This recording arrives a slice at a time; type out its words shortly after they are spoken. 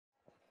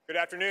Good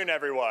afternoon,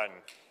 everyone.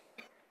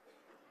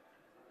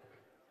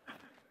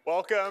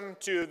 Welcome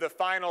to the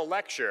final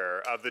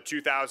lecture of the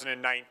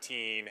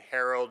 2019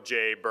 Harold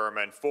J.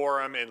 Berman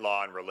Forum in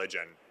Law and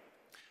Religion.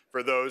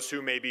 For those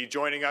who may be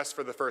joining us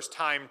for the first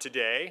time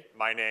today,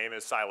 my name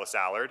is Silas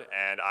Allard,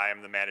 and I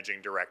am the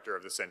Managing Director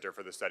of the Center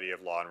for the Study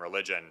of Law and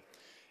Religion.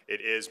 It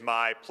is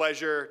my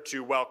pleasure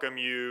to welcome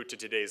you to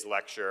today's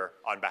lecture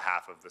on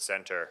behalf of the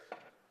Center.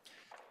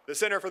 The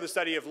Center for the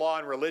Study of Law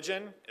and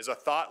Religion is a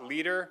thought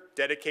leader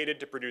dedicated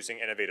to producing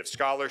innovative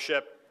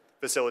scholarship,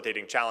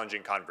 facilitating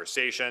challenging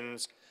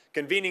conversations,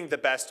 convening the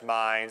best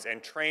minds,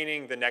 and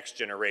training the next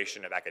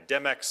generation of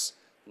academics,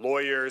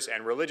 lawyers,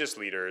 and religious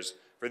leaders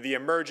for the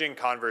emerging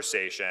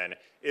conversation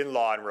in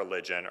law and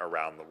religion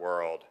around the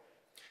world.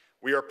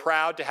 We are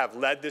proud to have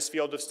led this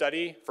field of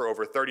study for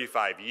over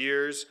 35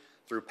 years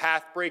through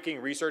path-breaking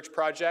research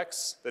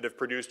projects that have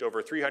produced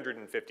over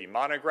 350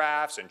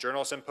 monographs and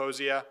journal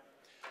symposia,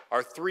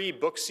 our 3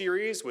 book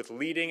series with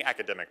leading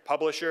academic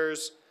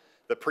publishers,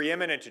 the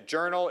preeminent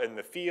journal in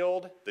the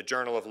field, the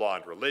Journal of Law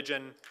and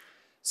Religion,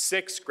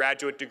 6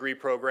 graduate degree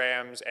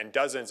programs, and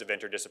dozens of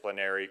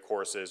interdisciplinary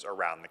courses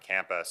around the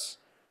campus,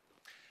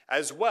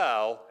 as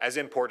well as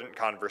important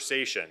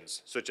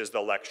conversations, such as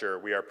the lecture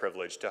we are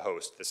privileged to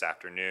host this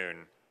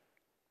afternoon.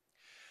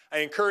 I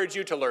encourage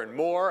you to learn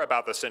more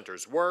about the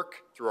Center's work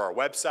through our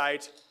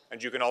website,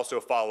 and you can also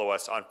follow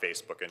us on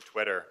Facebook and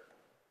Twitter.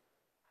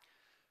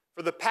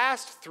 For the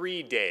past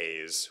 3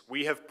 days,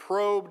 we have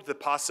probed the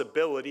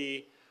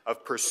possibility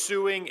of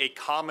pursuing a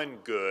common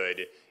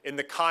good in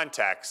the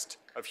context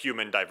of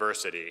human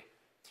diversity,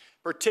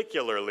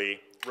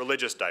 particularly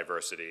religious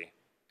diversity.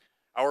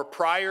 Our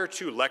prior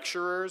 2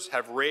 lecturers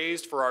have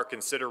raised for our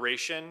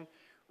consideration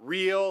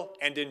real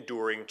and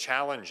enduring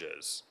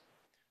challenges.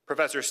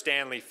 Professor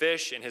Stanley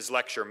Fish, in his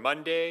lecture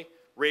Monday,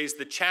 raised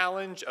the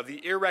challenge of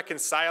the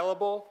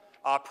irreconcilable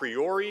a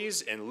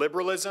prioris in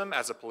liberalism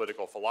as a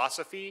political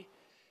philosophy,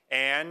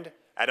 and,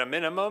 at a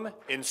minimum,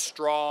 in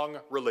strong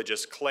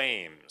religious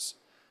claims,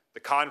 the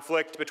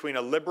conflict between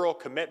a liberal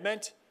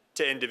commitment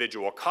to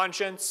individual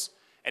conscience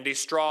and a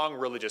strong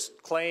religious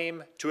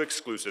claim to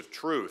exclusive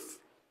truth.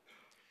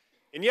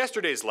 In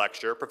yesterday's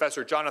lecture,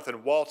 Professor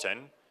Jonathan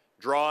Walton,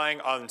 drawing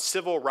on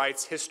civil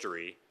rights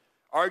history,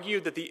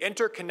 argued that the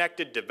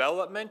interconnected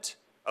development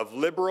of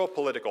liberal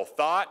political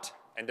thought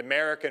and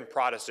American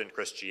Protestant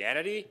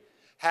Christianity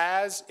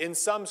has, in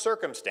some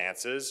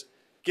circumstances,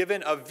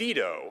 given a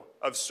veto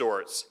of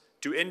sorts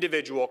to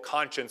individual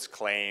conscience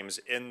claims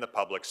in the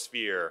public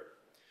sphere,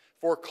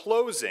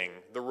 foreclosing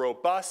the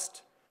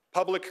robust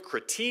public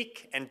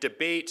critique and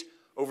debate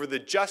over the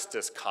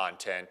justice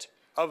content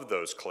of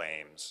those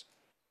claims.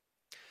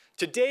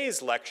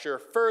 Today's lecture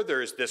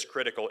furthers this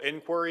critical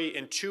inquiry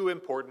in 2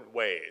 important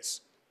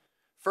ways.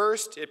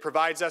 First, it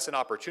provides us an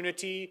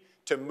opportunity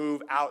to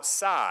move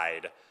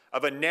outside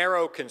of a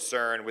narrow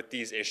concern with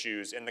these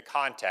issues in the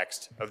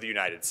context of the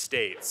United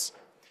States,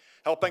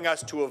 helping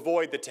us to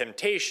avoid the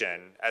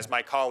temptation, as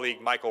my colleague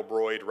Michael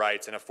Broyd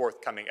writes in a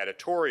forthcoming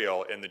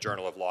editorial in the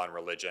Journal of Law and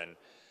Religion,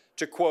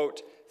 to,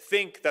 quote,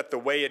 think that the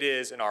way it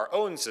is in our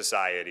own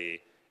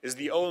society is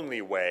the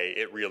only way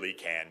it really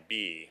can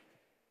be.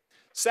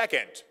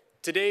 Second,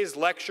 today's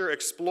lecture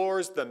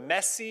explores the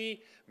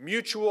messy,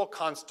 mutual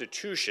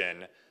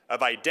constitution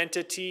of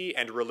identity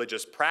and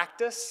religious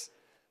practice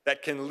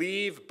that can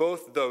leave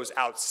both those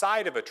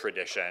outside of a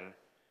tradition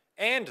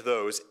and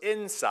those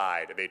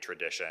inside of a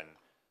tradition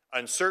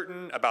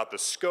uncertain about the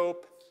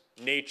scope,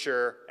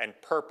 nature, and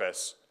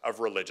purpose of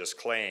religious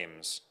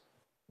claims.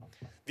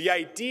 The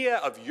idea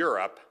of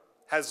Europe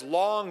has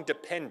long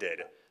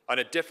depended on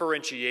a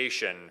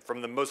differentiation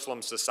from the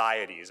Muslim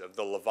societies of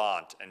the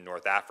Levant and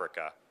North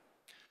Africa.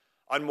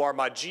 Anwar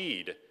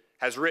Majid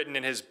has written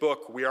in his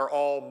book, We Are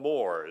All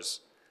Moors,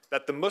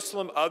 that the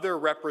Muslim other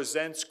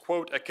represents,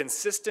 quote, a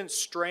consistent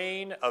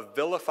strain of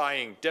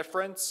vilifying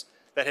difference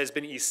that has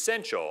been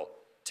essential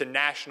to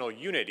national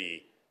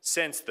unity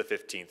since the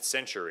 15th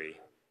century.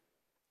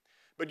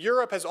 But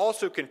Europe has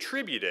also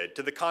contributed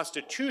to the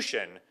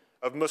constitution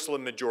of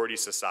Muslim-majority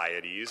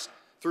societies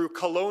through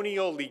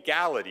colonial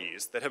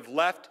legalities that have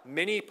left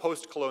many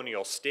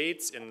post-colonial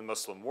states in the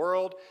Muslim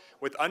world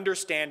with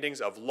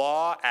understandings of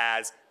law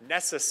as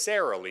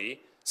necessarily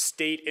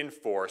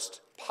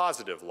state-enforced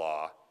positive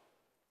law.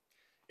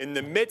 In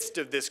the midst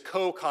of this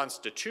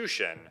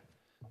co-constitution,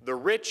 the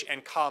rich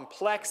and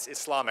complex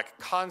Islamic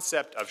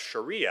concept of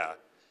Sharia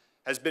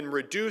has been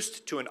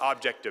reduced to an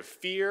object of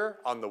fear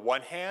on the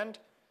one hand,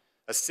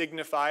 a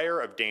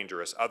signifier of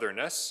dangerous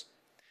otherness,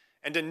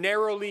 and a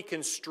narrowly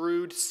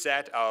construed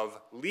set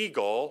of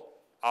legal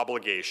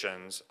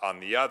obligations on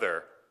the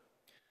other.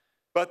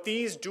 But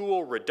these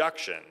dual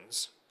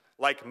reductions,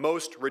 like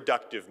most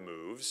reductive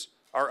moves,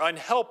 are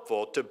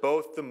unhelpful to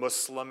both the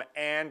Muslim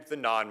and the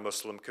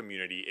non-Muslim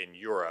community in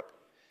Europe,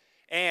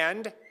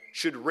 and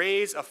should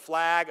raise a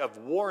flag of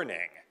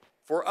warning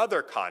for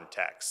other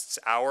contexts,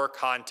 our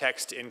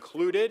context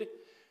included,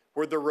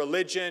 where the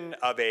religion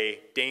of a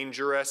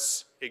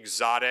dangerous,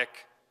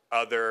 exotic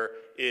other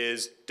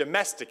is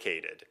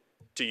domesticated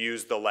to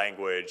use the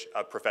language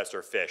of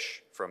Professor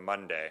Fish from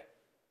Monday.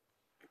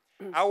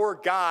 Our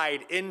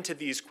guide into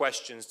these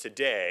questions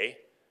today,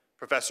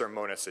 Professor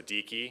Mona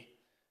Siddiqui,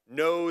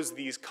 knows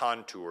these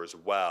contours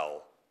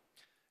well.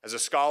 As a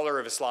scholar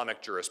of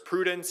Islamic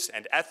jurisprudence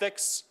and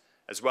ethics,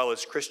 as well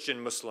as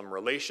Christian-Muslim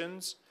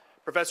relations,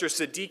 Professor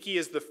Siddiqui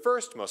is the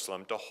first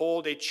Muslim to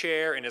hold a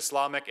chair in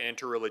Islamic and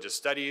interreligious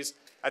studies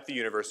at the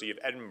University of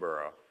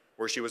Edinburgh,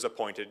 where she was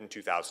appointed in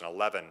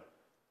 2011.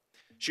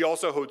 She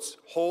also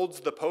holds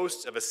the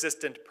posts of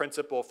Assistant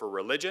Principal for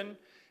Religion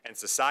and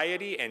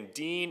Society and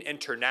Dean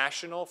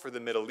International for the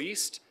Middle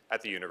East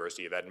at the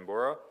University of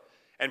Edinburgh.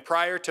 And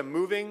prior to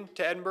moving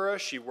to Edinburgh,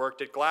 she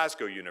worked at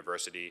Glasgow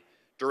University,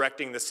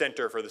 directing the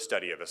Center for the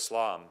Study of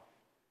Islam.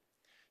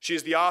 She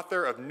is the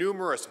author of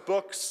numerous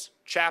books,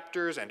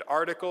 chapters, and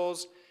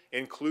articles,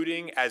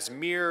 including as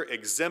mere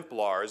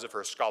exemplars of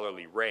her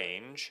scholarly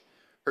range,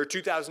 her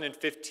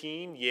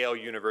 2015 Yale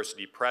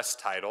University Press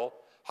title,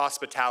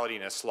 Hospitality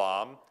in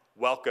Islam,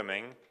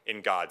 Welcoming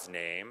in God's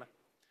Name,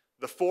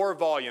 the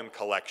 4-volume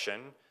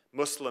collection,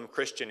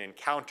 Muslim-Christian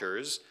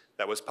Encounters,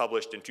 that was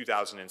published in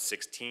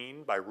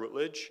 2016 by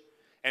Routledge,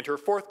 and her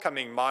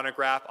forthcoming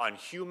monograph on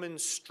human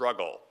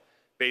struggle,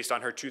 based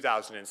on her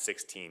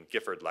 2016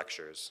 Gifford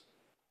Lectures.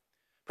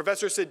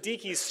 Professor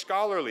Siddiqui's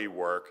scholarly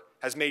work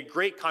has made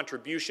great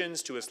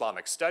contributions to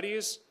Islamic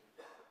studies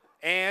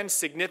and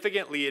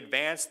significantly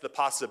advanced the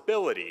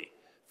possibility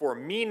for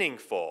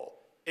meaningful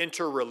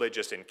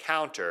interreligious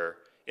encounter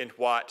in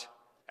what,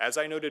 as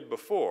I noted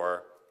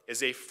before,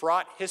 is a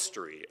fraught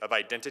history of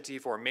identity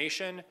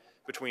formation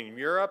between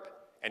Europe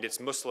and its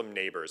Muslim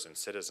neighbors and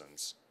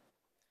citizens.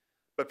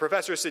 But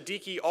Professor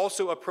Siddiqui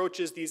also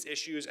approaches these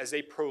issues as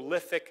a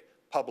prolific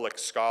public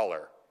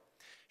scholar.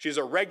 She's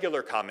a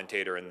regular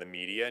commentator in the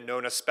media,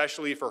 known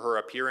especially for her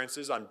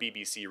appearances on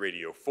BBC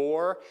Radio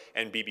 4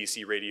 and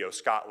BBC Radio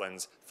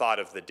Scotland's Thought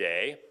of the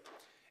Day.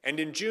 And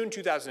in June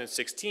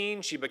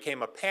 2016, she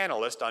became a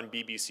panelist on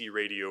BBC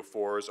Radio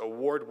 4's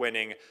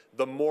award-winning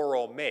The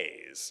Moral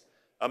Maze,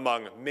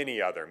 among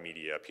many other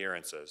media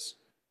appearances.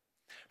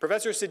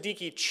 Professor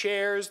Siddiqui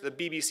chairs the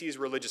BBC's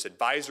Religious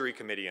Advisory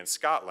Committee in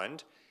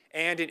Scotland,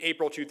 and in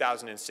April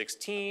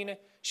 2016,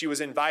 she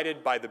was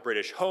invited by the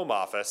British Home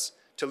Office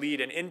to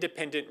lead an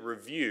independent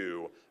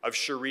review of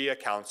Sharia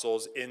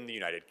councils in the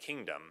United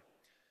Kingdom,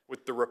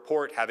 with the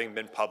report having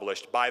been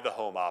published by the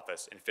Home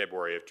Office in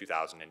February of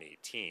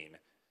 2018.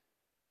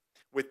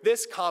 With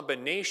this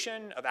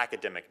combination of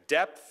academic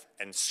depth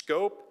and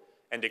scope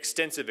and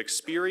extensive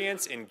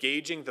experience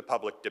engaging the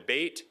public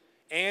debate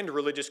and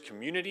religious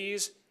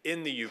communities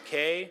in the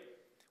UK,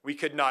 we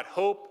could not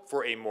hope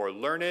for a more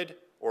learned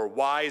or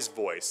wise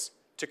voice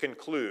to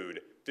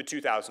conclude the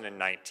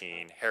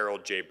 2019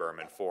 Harold J.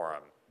 Berman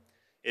Forum.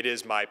 It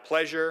is my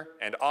pleasure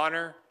and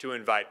honor to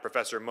invite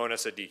Professor Mona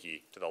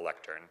Siddiqui to the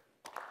lectern.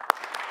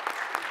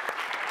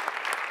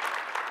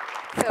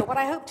 So what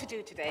I hope to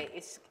do today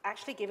is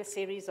actually give a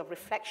series of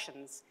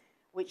reflections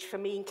which for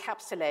me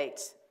encapsulate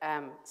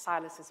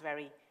Silas's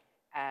very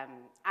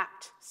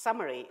apt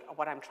summary of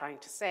what I'm trying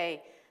to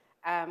say.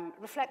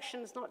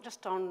 Reflections not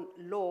just on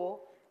law,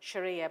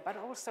 Sharia, but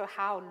also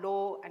how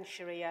law and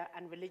Sharia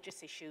and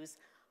religious issues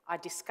are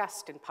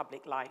discussed in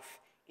public life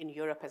in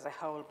Europe as a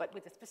whole, but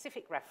with a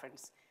specific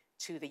reference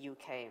to the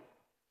UK.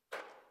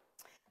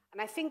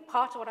 And I think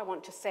part of what I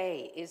want to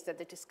say is that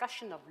the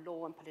discussion of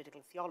law and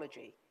political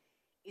theology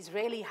is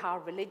really how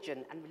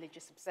religion and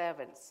religious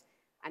observance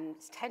and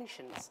its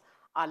tensions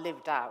are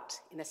lived out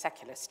in a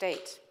secular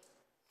state.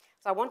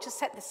 So I want to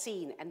set the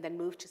scene and then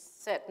move to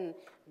certain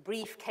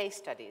brief case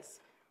studies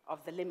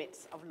of the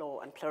limits of law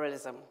and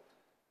pluralism.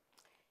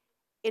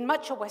 In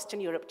much of Western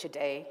Europe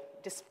today,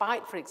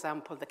 despite, for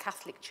example, the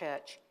Catholic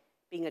Church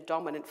being a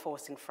dominant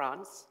force in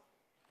France,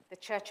 the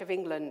Church of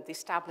England, the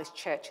established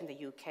church in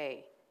the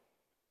UK,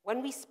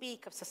 when we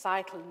speak of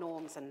societal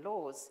norms and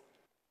laws,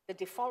 the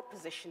default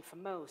position for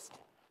most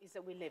is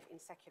that we live in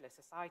secular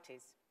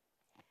societies,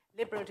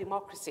 liberal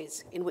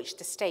democracies in which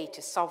the state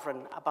is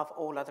sovereign above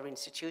all other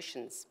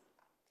institutions.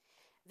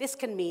 This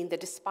can mean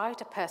that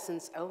despite a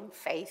person's own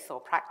faith or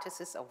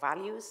practices or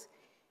values,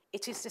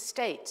 it is the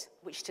state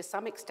which to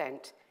some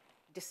extent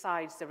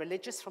decides the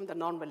religious from the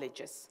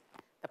non-religious,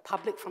 the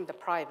public from the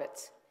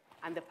private,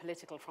 and the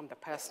political from the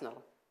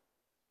personal.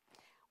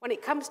 When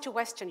it comes to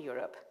Western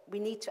Europe, we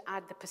need to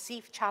add the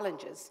perceived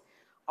challenges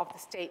of the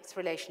state's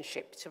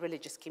relationship to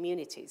religious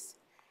communities.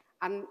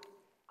 And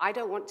I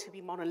don't want to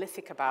be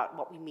monolithic about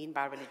what we mean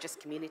by religious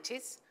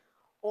communities,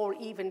 or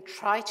even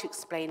try to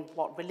explain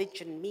what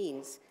religion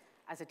means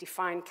as a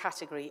defined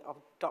category of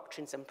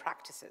doctrines and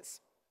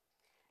practices.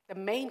 The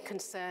main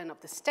concern of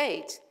the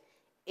state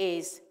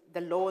is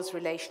the law's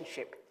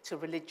relationship to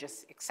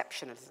religious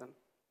exceptionalism.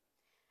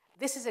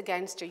 This is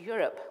against a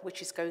Europe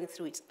which is going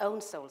through its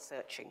own soul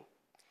searching.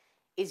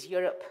 Is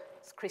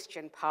Europe's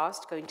Christian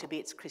past going to be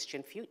its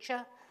Christian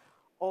future,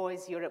 or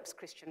is Europe's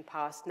Christian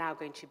past now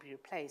going to be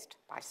replaced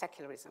by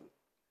secularism?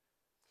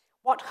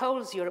 What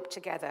holds Europe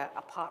together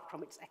apart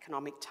from its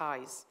economic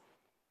ties,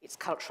 its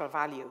cultural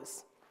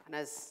values? And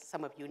as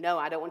some of you know,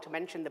 I don't want to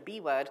mention the B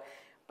word,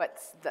 but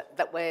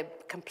that we're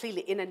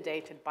completely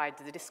inundated by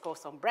the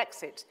discourse on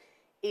Brexit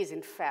is,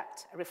 in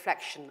fact, a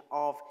reflection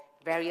of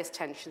various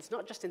tensions,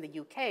 not just in the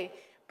UK,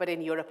 but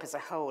in Europe as a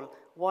whole.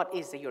 What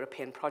is the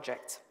European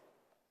project?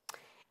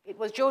 It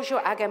was Giorgio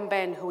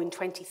Agamben who, in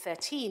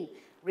 2013,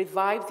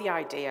 revived the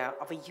idea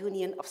of a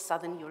union of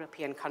southern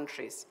European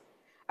countries,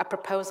 a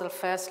proposal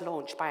first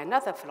launched by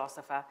another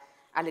philosopher,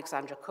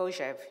 Alexander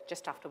Kojev,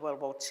 just after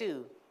World War II,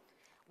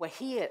 where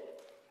he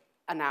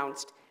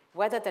announced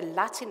whether the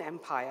Latin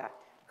Empire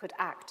could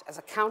act as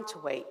a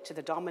counterweight to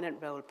the dominant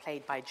role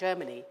played by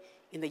Germany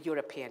in the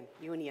European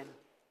Union.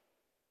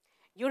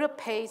 Europe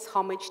pays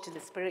homage to the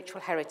spiritual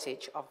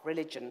heritage of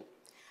religion,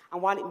 and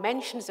while it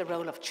mentions the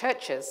role of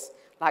churches,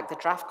 like the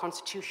draft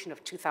constitution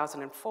of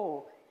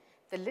 2004,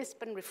 the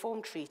Lisbon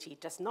Reform Treaty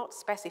does not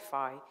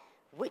specify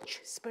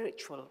which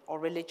spiritual or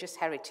religious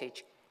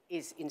heritage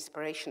is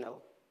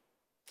inspirational.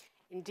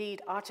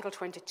 Indeed, Article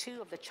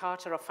 22 of the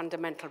Charter of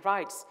Fundamental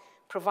Rights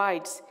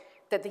provides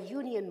that the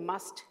Union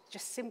must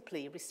just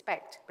simply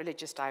respect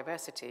religious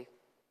diversity.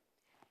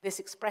 This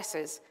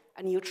expresses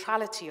a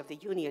neutrality of the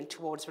Union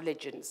towards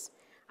religions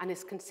and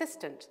is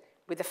consistent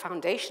with the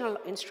foundational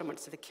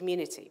instruments of the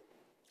community.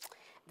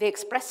 They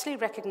expressly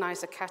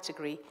recognize the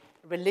category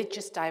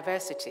religious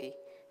diversity,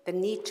 the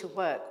need to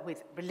work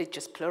with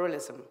religious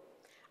pluralism,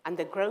 and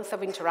the growth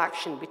of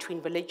interaction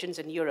between religions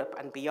in Europe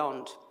and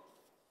beyond.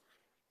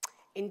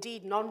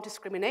 Indeed,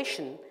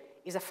 non-discrimination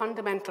is a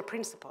fundamental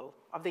principle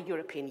of the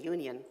European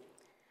Union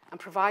and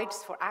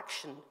provides for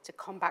action to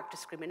combat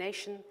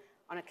discrimination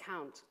on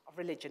account of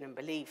religion and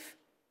belief,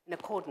 in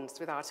accordance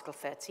with Article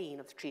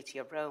 13 of the Treaty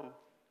of Rome.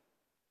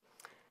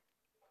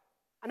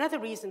 Another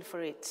reason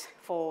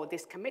for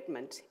this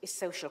commitment is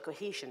social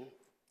cohesion.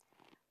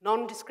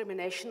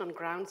 Non-discrimination on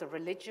grounds of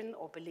religion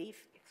or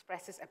belief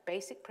expresses a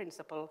basic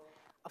principle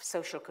of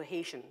social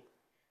cohesion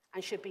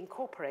and should be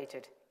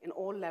incorporated in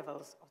all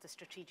levels of the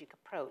strategic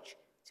approach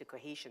to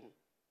cohesion.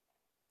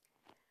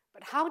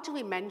 But how do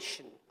we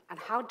mention and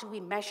how do we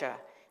measure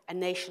a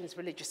nation's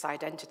religious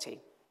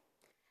identity?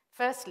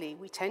 Firstly,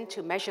 we tend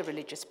to measure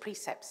religious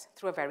precepts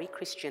through a very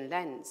Christian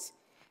lens.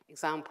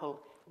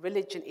 Example,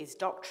 religion is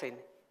doctrine,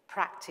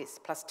 practice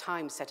plus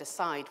time set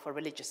aside for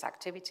religious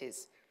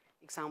activities.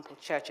 Example,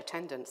 church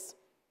attendance.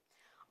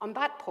 On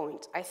that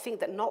point, I think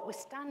that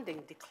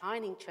notwithstanding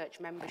declining church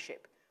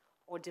membership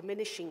or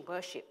diminishing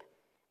worship,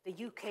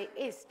 the UK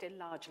is still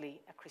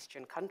largely a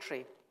Christian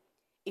country,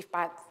 if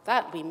by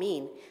that we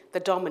mean the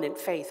dominant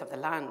faith of the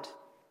land.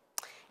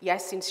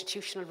 Yes,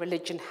 institutional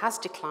religion has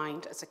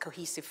declined as a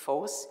cohesive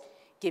force,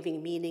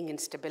 giving meaning and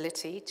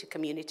stability to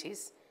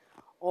communities,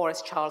 or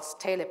as Charles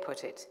Taylor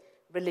put it,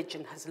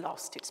 religion has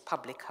lost its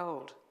public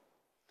hold.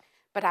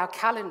 But our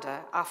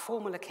calendar, our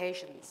formal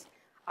occasions,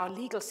 our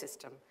legal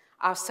system,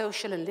 our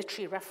social and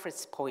literary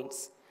reference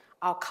points,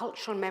 our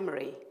cultural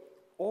memory,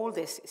 all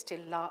this is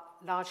still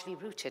largely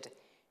rooted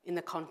in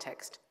the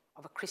context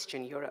of a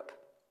Christian Europe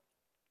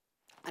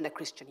and a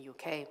Christian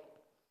UK.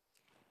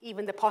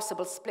 Even the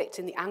possible split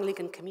in the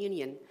Anglican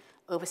Communion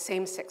over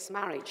same-sex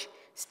marriage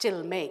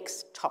still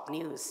makes top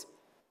news.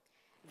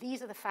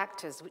 These are the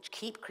factors which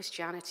keep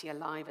Christianity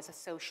alive as a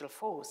social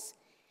force,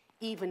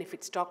 even if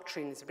its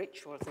doctrines,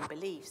 rituals, and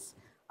beliefs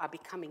are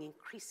becoming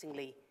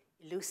increasingly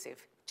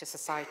elusive to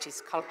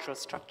society's cultural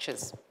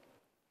structures.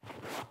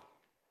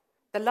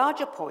 The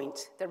larger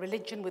point that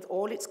religion, with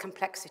all its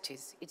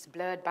complexities, its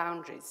blurred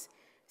boundaries,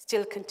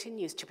 still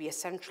continues to be a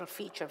central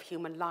feature of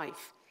human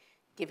life,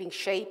 giving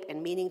shape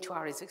and meaning to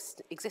our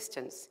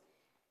existence,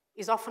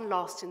 is often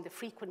lost in the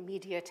frequent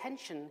media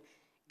attention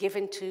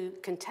given to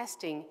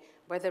contesting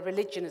whether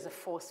religion is a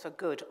force for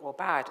good or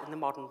bad in the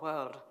modern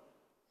world.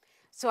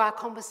 So our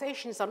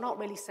conversations are not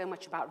really so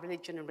much about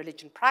religion and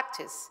religion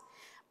practice,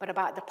 but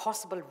about the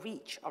possible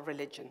reach of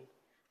religion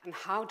and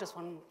how does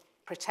one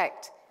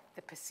protect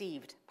the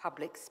perceived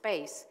public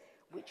space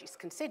which is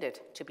considered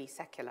to be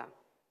secular.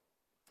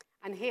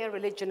 And here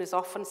religion is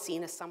often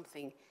seen as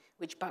something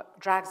which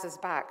drags us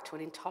back to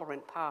an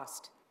intolerant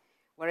past,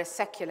 whereas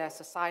secular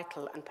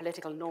societal and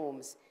political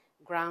norms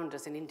ground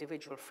us in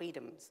individual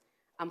freedoms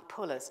and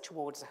pull us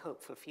towards a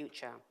hopeful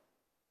future.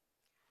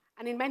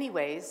 And in many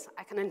ways,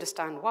 I can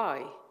understand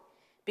why,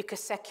 because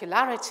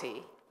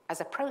secularity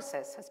as a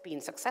process has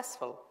been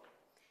successful.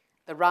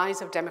 The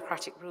rise of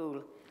democratic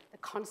rule, the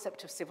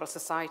concept of civil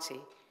society,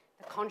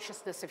 the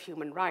consciousness of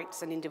human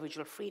rights and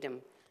individual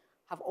freedom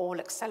have all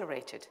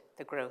accelerated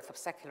the growth of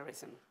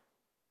secularism.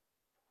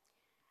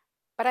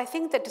 But I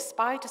think that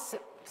despite a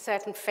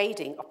certain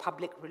fading of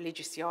public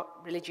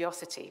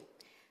religiosity,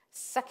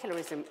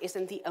 secularism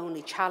isn't the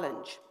only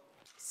challenge.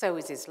 So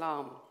is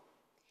Islam.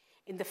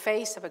 In the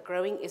face of a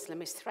growing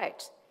Islamist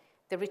threat,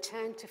 the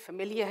return to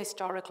familiar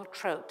historical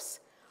tropes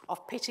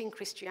of pitting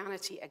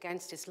Christianity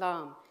against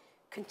Islam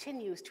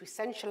continues to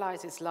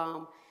essentialize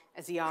Islam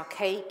as the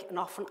archaic and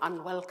often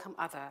unwelcome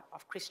other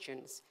of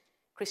Christians,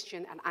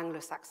 Christian and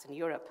Anglo-Saxon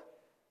Europe.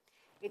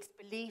 Its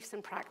beliefs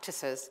and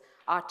practices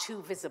are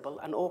too visible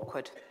and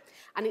awkward,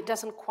 and it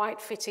doesn't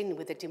quite fit in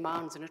with the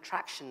demands and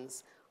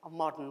attractions of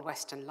modern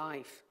Western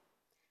life.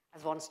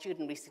 As one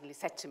student recently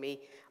said to me,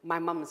 my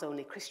mum's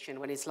only Christian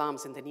when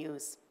Islam's in the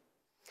news.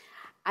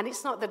 And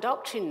it's not the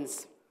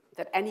doctrines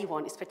that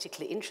anyone is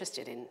particularly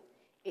interested in,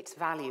 it's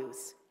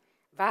values.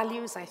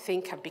 Values, I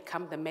think, have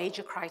become the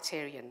major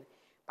criterion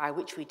by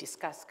which we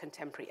discuss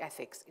contemporary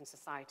ethics in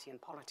society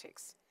and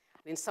politics.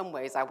 In some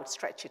ways, I would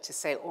stretch it to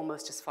say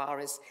almost as far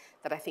as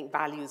that I think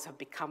values have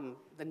become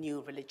the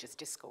new religious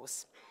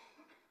discourse.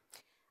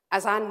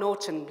 As Anne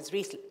Norton has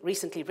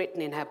recently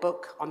written in her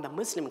book on the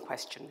Muslim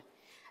question,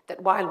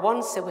 that while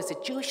once there was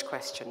a Jewish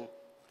question,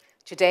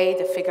 today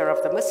the figure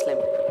of the Muslim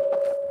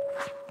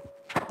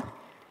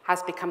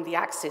has become the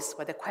axis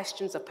where the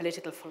questions of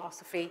political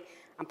philosophy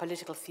and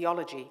political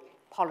theology,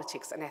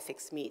 politics and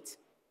ethics meet.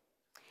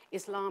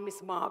 Islam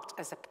is marked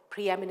as a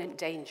preeminent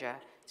danger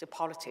to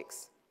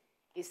politics.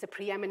 It's a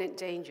preeminent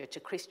danger to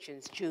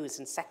Christians, Jews,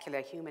 and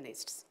secular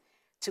humanists,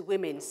 to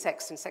women,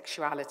 sex and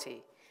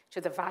sexuality,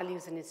 to the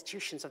values and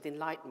institutions of the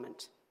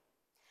Enlightenment.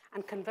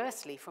 And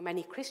conversely, for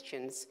many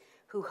Christians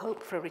who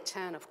hope for a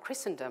return of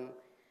Christendom,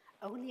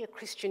 only a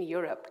Christian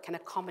Europe can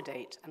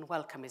accommodate and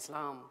welcome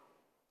Islam.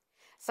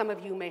 Some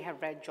of you may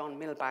have read John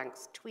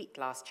Milbank's tweet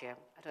last year.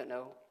 I don't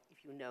know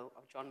if you know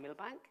of John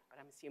Milbank, but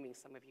I'm assuming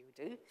some of you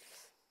do.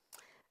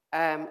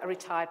 A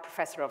retired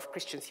professor of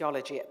Christian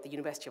theology at the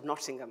University of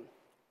Nottingham.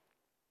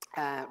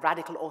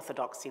 Radical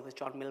orthodoxy was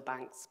John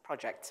Milbank's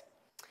project.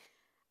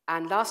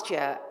 And last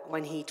year,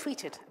 when he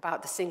tweeted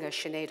about the singer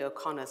Sinead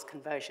O'Connor's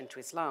conversion to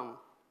Islam,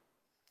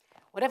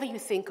 whatever you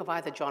think of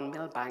either John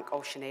Milbank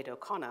or Sinead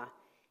O'Connor,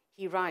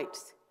 he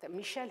writes that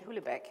Michel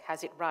Houellebecq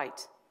has it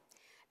right.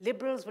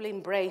 Liberals will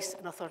embrace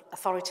an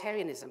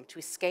authoritarianism to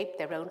escape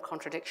their own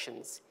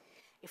contradictions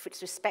if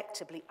it's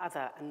respectably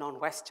other and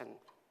non-Western.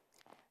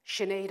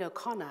 Sinead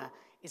O'Connor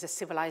is a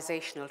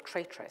civilizational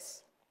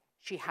traitress.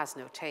 She has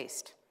no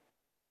taste.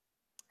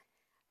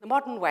 The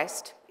modern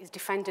West is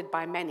defended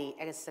by many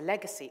as the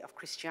legacy of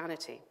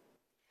Christianity.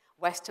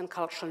 Western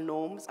cultural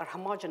norms are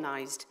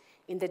homogenized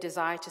in the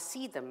desire to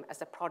see them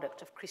as a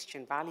product of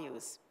Christian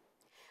values.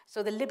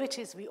 So the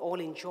liberties we all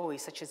enjoy,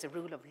 such as the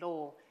rule of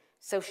law,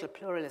 social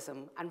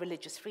pluralism, and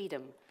religious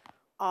freedom,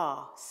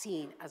 are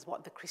seen as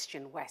what the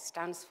Christian West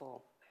stands for.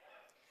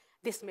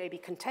 This may be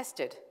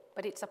contested,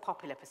 but it's a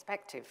popular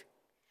perspective.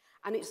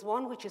 And it's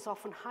one which is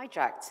often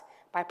hijacked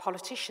by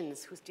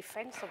politicians whose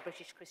defense of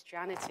British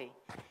Christianity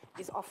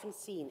is often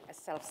seen as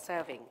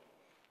self-serving,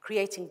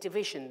 creating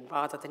division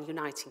rather than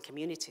uniting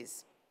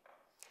communities.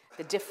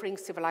 The differing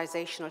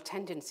civilizational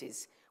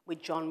tendencies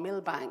which John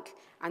Milbank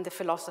and the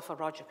philosopher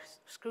Roger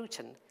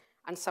Scruton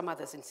and some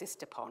others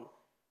insist upon.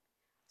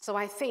 So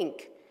I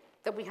think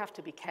that we have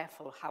to be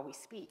careful how we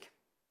speak.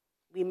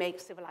 We make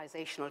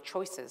civilizational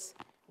choices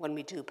when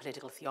we do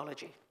political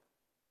theology.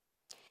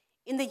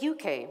 In the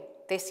UK,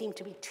 there seem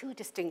to be two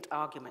distinct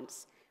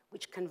arguments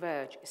which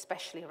converge,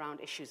 especially around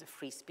issues of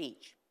free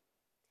speech.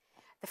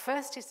 The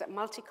first is that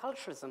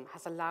multiculturalism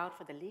has allowed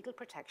for the legal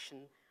protection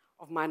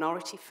of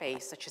minority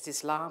faiths such as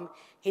Islam,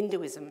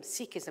 Hinduism,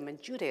 Sikhism,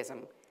 and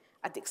Judaism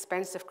at the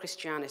expense of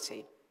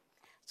Christianity,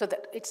 so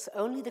that it's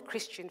only the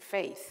Christian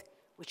faith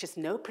which has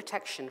no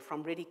protection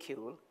from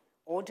ridicule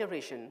or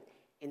derision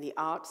in the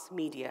arts,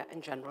 media,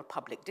 and general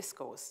public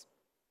discourse.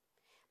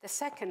 The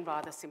second,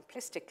 rather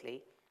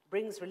simplistically,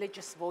 brings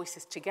religious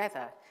voices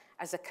together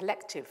as a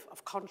collective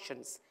of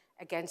conscience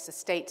against the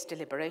state's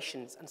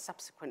deliberations and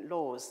subsequent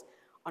laws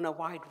on a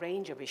wide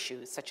range of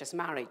issues such as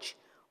marriage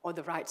or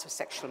the rights of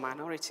sexual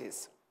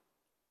minorities.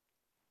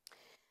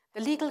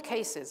 The legal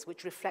cases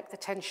which reflect the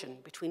tension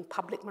between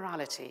public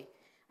morality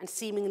and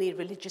seemingly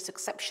religious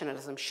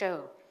exceptionalism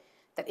show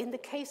that in the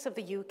case of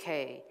the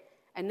UK,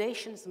 a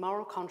nation's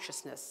moral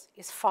consciousness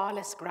is far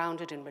less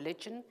grounded in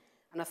religion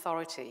and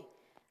authority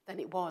than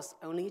it was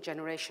only a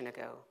generation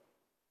ago.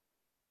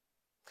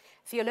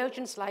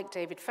 Theologians like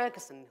David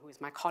Ferguson, who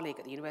is my colleague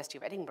at the University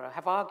of Edinburgh,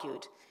 have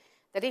argued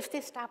that if the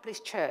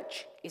established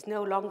church is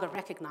no longer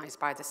recognized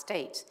by the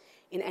state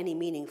in any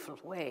meaningful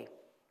way,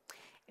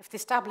 if the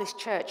established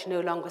church no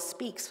longer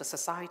speaks for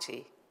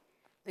society,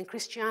 then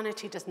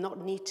Christianity does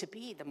not need to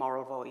be the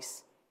moral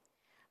voice.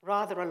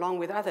 Rather, along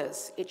with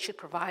others, it should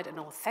provide an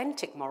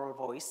authentic moral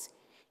voice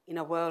in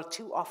a world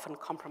too often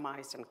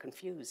compromised and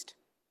confused.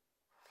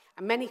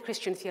 And many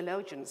Christian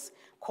theologians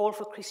call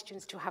for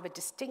Christians to have a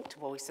distinct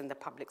voice in the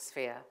public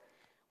sphere,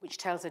 which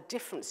tells a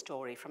different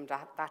story from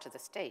that of the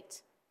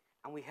state.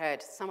 And we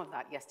heard some of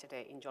that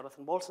yesterday in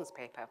Jonathan Walton's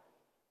paper.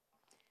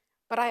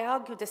 But I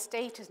argue the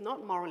state is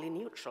not morally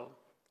neutral.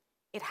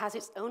 It has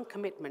its own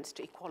commitments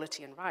to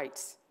equality and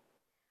rights.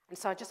 And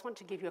so I just want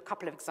to give you a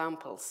couple of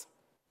examples.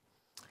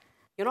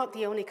 You're not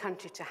the only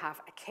country to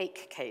have a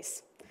cake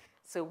case.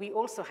 So we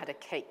also had a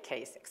cake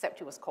case, except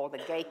it was called the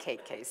gay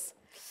cake case.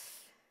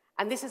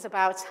 And this is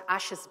about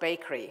Ash's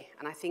Bakery,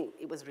 and I think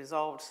it was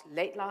resolved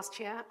late last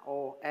year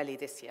or early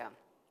this year.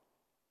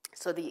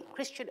 So the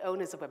Christian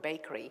owners of a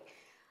bakery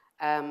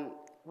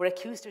were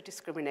accused of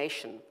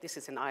discrimination, this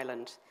is in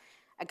Ireland,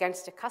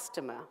 against a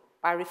customer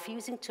by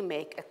refusing to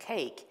make a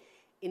cake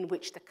in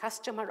which the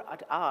customer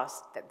had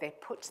asked that they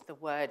put the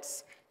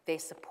words, "they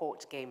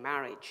support gay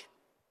marriage."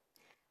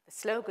 The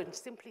slogan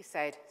simply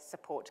said,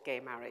 "Support gay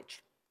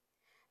marriage."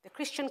 The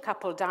Christian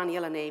couple,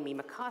 Daniel and Amy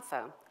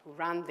MacArthur, who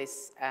ran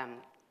this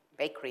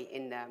bakery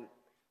in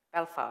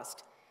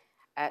Belfast,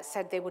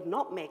 said they would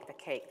not make the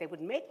cake. They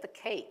would make the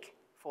cake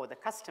for the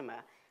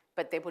customer,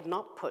 but they would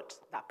not put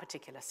that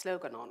particular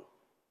slogan on.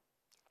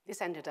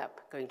 This ended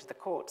up going to the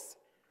courts.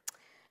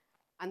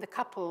 And the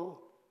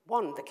couple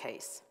won the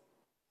case.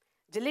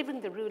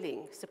 Delivering the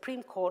ruling,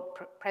 Supreme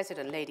Court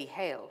President Lady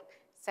Hale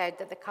said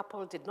that the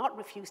couple did not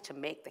refuse to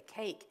make the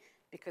cake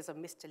because of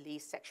Mr.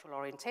 Lee's sexual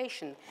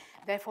orientation.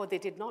 Therefore, they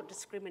did not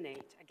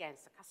discriminate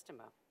against the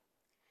customer.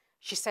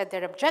 She said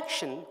their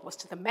objection was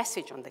to the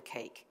message on the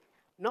cake,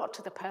 not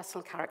to the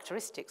personal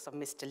characteristics of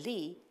Mr.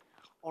 Lee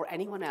or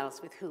anyone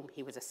else with whom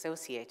he was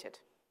associated.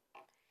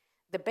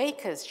 The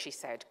bakers, she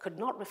said, could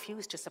not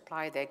refuse to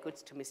supply their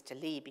goods to Mr.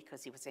 Lee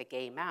because he was a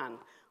gay man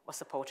or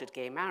supported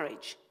gay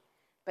marriage.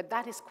 But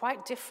that is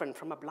quite different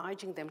from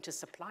obliging them to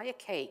supply a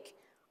cake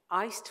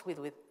iced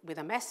with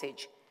a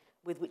message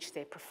with which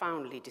they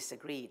profoundly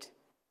disagreed.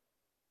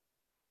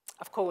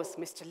 Of course,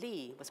 Mr.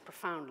 Lee was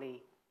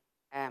profoundly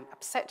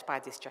upset by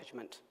this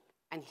judgment,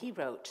 and he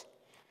wrote,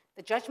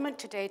 "The judgment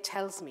today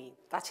tells me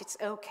that it's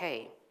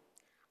okay.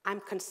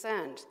 I'm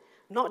concerned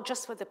not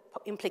just for the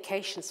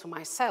implications for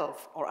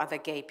myself or other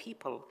gay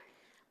people,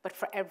 but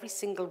for every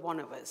single one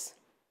of us.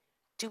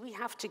 Do we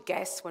have to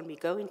guess when we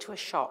go into a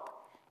shop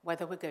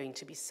whether we're going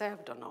to be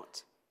served or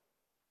not?"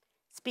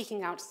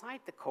 Speaking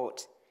outside the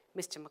court,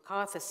 Mr.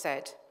 MacArthur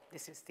said,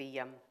 this is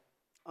the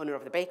owner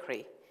of the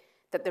bakery,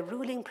 that the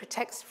ruling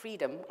protects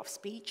freedom of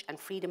speech and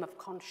freedom of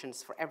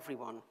conscience for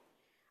everyone,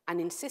 and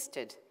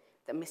insisted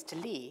that Mr.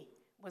 Lee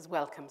was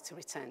welcome to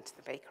return to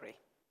the bakery.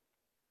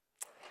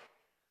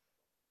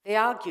 They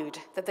argued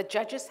that the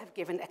judges have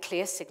given a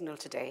clear signal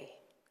today.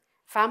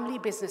 Family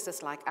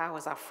businesses like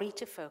ours are free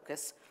to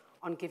focus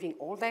on giving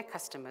all their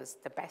customers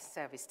the best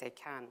service they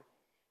can,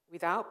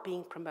 without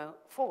being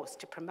forced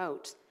to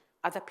promote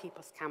other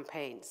people's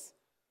campaigns.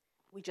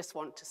 We just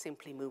want to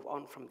simply move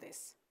on from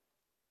this.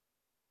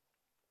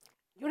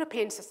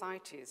 European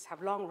societies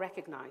have long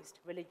recognized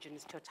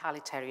religion's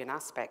totalitarian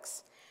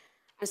aspects,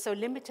 and so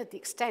limited the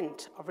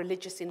extent of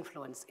religious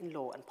influence in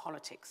law and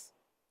politics.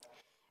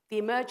 The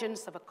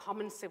emergence of a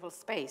common civil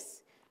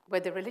space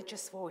where the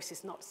religious voice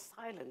is not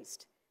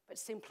silenced, but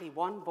simply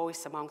one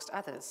voice amongst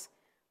others,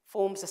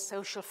 forms a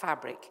social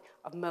fabric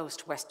of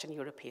most Western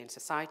European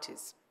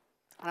societies.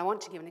 And I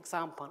want to give an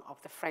example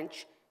of the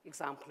French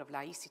example of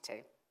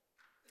laïcité.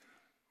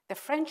 The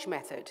French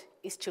method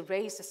is to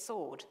raise a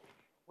sword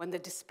when the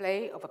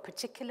display of a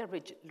particular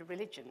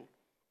religion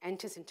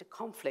enters into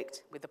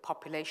conflict with the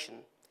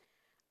population,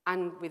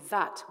 and with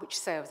that which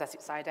serves as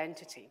its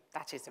identity,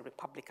 that is, a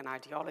republican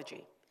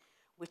ideology,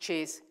 which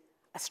is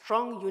a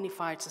strong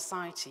unified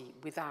society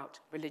without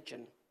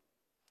religion.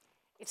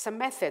 It's a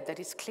method that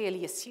is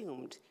clearly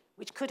assumed,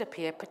 which could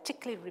appear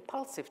particularly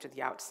repulsive to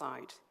the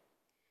outside.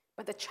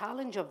 But the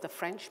challenge of the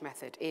French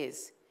method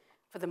is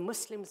for the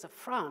Muslims of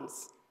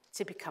France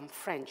to become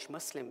French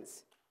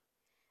Muslims.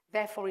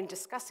 Therefore, in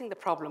discussing the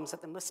problems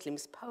that the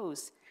Muslims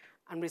pose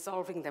and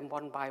resolving them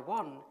one by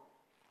one,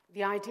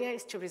 the idea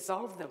is to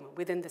resolve them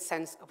within the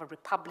sense of a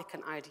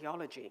republican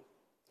ideology.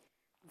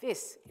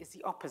 This is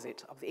the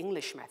opposite of the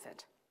English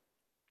method.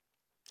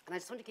 And I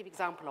just want to give an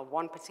example of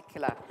one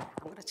particular,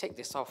 I'm going to take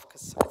this off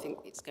because I think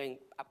it's going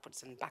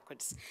upwards and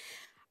backwards.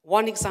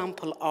 One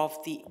example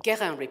of the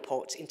Guérin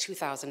report in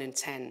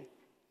 2010.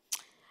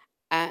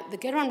 The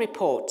Guérin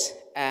report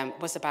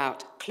was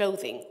about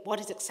clothing. What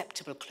is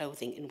acceptable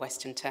clothing in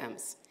Western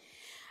terms?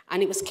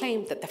 And it was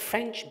claimed that the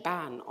French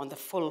ban on the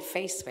full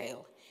face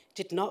veil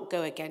did not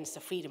go against the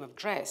freedom of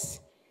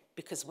dress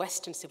because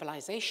Western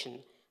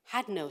civilization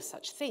had no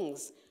such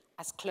things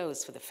as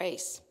clothes for the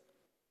face.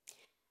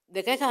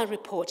 The Guérin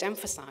report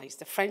emphasized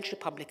the French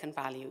Republican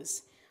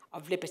values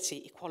of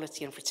liberty,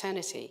 equality, and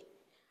fraternity,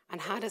 and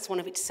had as one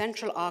of its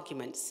central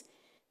arguments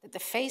that the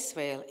face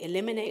veil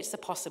eliminates the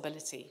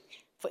possibility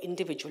for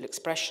individual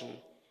expression,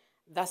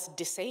 thus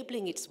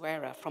disabling its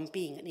wearer from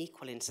being an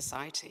equal in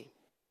society.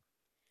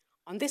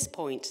 On this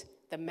point,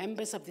 the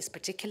members of this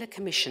particular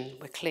commission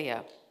were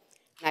clear,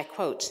 and I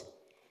quote,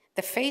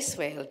 "The face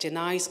veil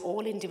denies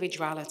all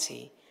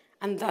individuality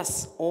and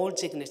thus all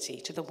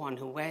dignity to the one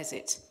who wears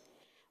it,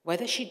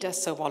 whether she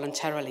does so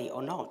voluntarily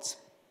or not.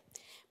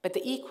 But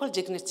the equal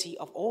dignity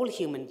of all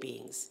human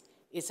beings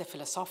is a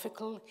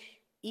philosophical,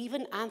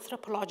 even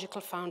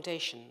anthropological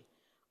foundation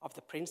of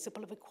the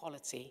principle of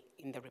equality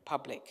in the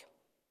Republic."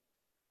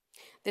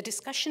 The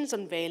discussions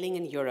on veiling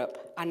in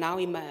Europe are now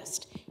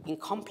immersed in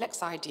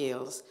complex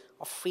ideals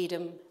of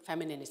freedom,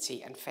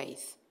 femininity, and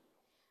faith.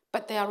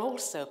 But they are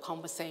also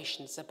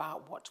conversations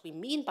about what we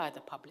mean by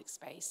the public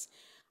space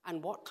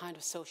and what kind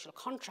of social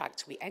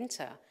contract we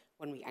enter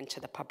when we enter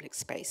the public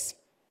space.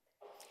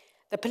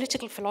 The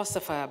political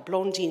philosopher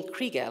Blondine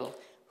Kriegel,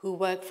 who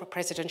worked for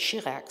President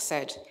Chirac,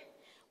 said,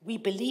 "We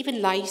believe in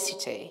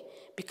laïcité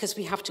because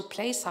we have to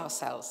place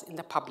ourselves in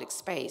the public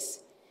space.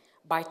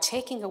 By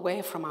taking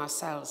away from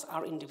ourselves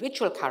our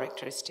individual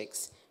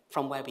characteristics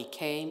from where we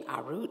came,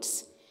 our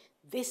roots,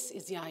 This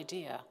is the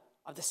idea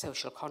of the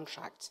social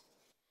contract.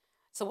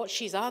 So what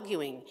she's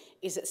arguing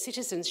is that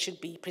citizens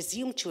should be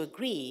presumed to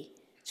agree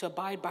to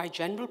abide by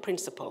general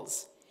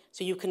principles.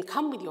 So you can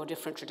come with your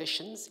different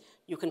traditions,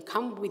 you can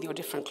come with your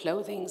different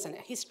clothings and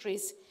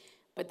histories,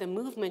 but the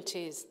movement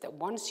is that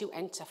once you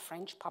enter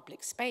French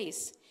public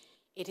space,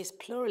 it is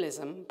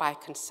pluralism by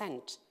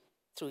consent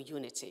through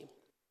unity.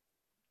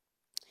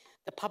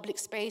 The public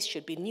space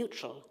should be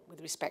neutral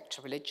with respect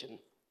to religion.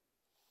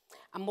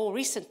 And more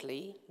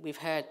recently, we've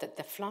heard that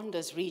the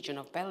Flanders region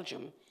of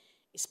Belgium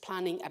is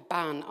planning a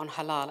ban on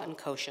halal and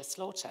kosher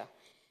slaughter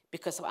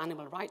because of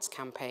animal rights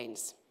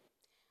campaigns.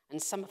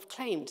 And some have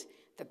claimed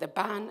that the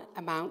ban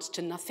amounts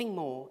to nothing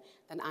more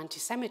than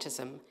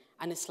anti-Semitism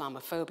and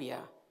Islamophobia.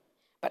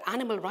 But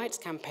animal rights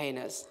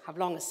campaigners have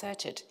long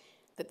asserted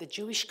that the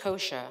Jewish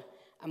kosher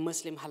and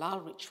Muslim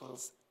halal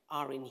rituals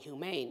are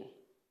inhumane.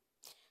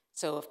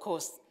 So, of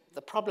course,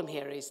 the problem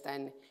here is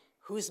then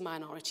whose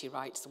minority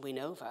rights win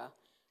over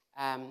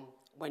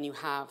when you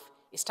have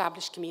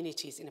established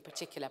communities in a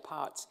particular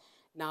part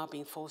now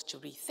being forced to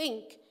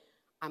rethink,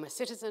 I'm a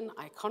citizen,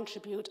 I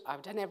contribute,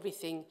 I've done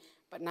everything,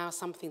 but now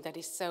something that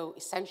is so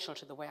essential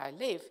to the way I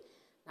live,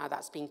 now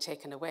that's being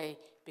taken away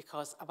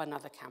because of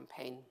another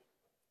campaign.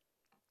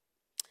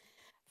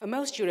 For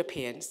most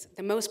Europeans,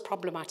 the most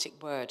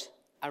problematic word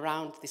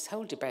around this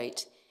whole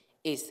debate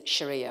is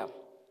Sharia.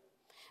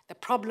 The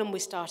problem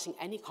with starting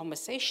any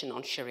conversation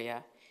on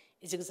Sharia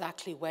is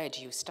exactly where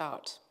do you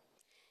start?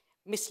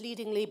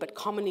 Misleadingly but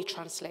commonly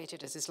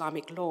translated as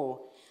Islamic law,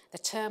 the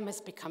term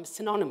has become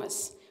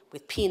synonymous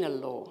with penal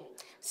law,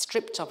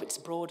 stripped of its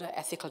broader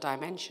ethical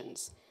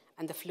dimensions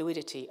and the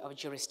fluidity of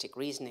juristic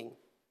reasoning.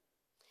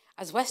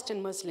 As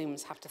Western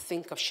Muslims have to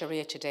think of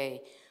Sharia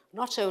today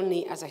not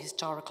only as a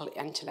historical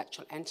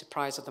intellectual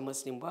enterprise of the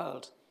Muslim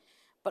world,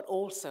 but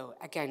also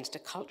against a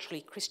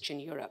culturally Christian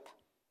Europe.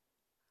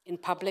 In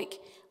public,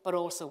 but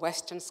also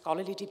Western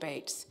scholarly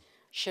debates,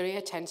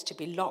 Sharia tends to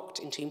be locked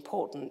into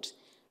important,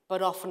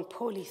 but often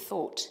poorly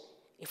thought,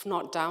 if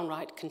not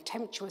downright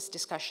contemptuous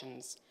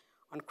discussions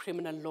on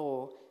criminal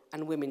law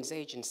and women's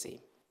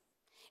agency.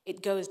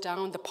 It goes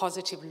down the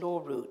positive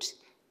law route,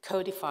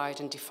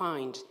 codified and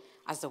defined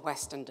as the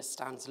West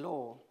understands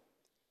law.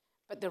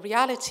 But the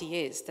reality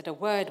is that a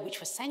word which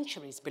for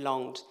centuries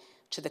belonged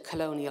to the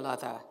colonial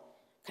other,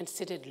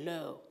 considered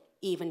low,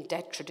 even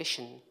dead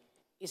tradition,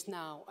 is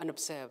now an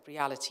observed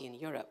reality in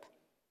Europe.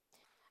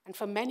 And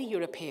for many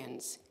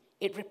Europeans,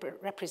 it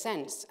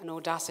represents an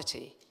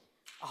audacity,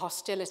 a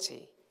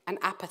hostility, an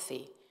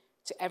apathy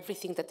to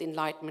everything that the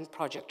Enlightenment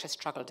project has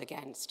struggled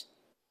against.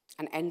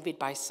 And envied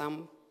by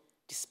some,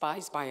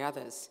 despised by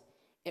others,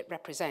 it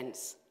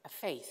represents a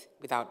faith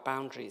without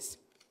boundaries.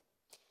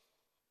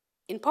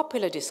 In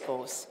popular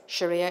discourse,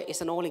 Sharia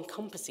is an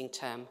all-encompassing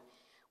term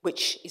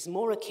which is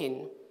more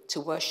akin to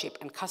worship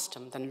and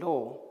custom than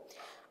law,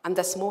 and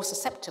thus more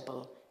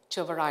susceptible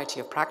to a variety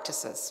of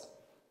practices.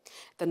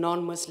 The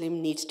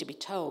non-Muslim needs to be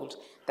told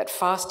that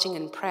fasting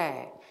and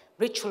prayer,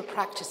 ritual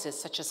practices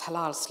such as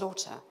halal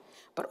slaughter,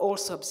 but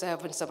also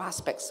observance of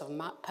aspects of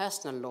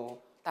personal law,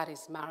 that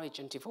is marriage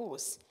and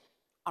divorce,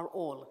 are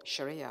all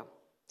Sharia.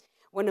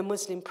 When a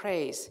Muslim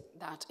prays,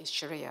 that is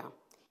Sharia.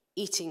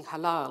 Eating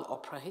halal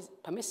or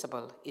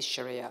permissible is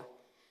Sharia.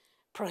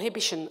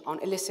 Prohibition on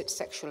illicit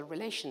sexual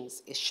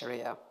relations is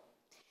Sharia.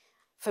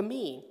 For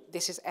me,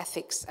 this is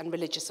ethics and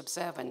religious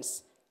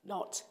observance,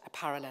 not a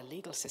parallel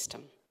legal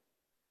system.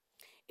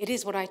 It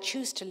is what I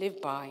choose to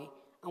live by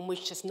and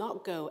which does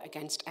not go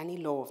against any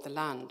law of the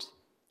land.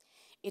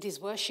 It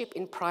is worship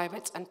in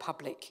private and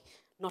public,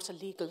 not a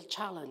legal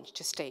challenge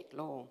to state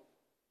law.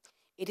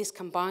 It is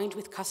combined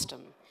with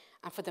custom,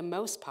 and for the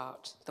most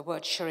part, the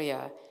word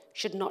Sharia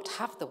should not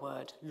have the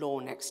word law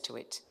next to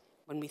it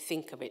when we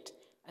think of it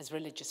as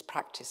religious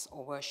practice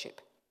or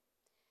worship.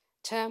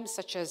 Terms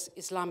such as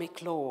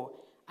Islamic law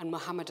and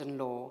Mohammedan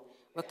law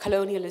were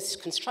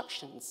colonialist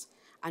constructions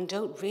and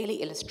don't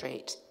really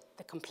illustrate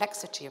the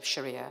complexity of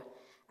Sharia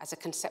as a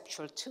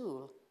conceptual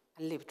tool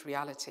and lived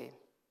reality.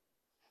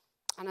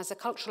 And as a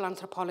cultural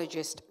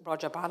anthropologist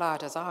Roger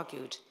Ballard has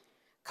argued,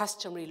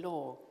 customary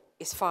law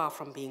is far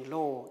from being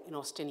law in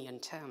Austinian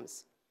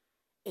terms.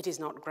 It is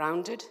not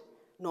grounded,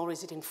 nor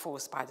is it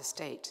enforced by the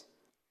state,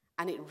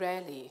 and it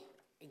rarely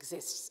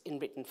exists in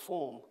written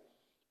form,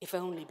 if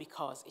only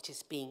because it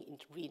is being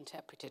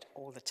reinterpreted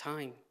all the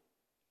time.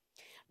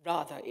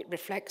 Rather, it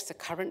reflects the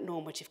current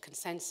normative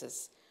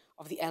consensus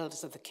of the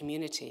elders of the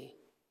community.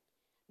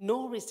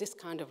 Nor is this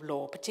kind of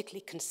law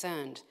particularly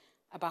concerned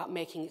about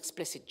making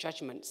explicit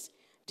judgments,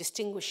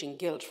 distinguishing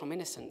guilt from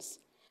innocence,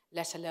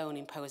 let alone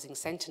imposing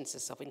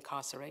sentences of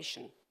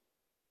incarceration.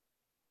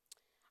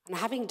 And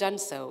having done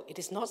so, it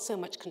is not so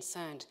much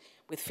concerned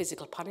with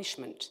physical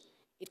punishment,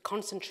 it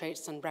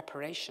concentrates on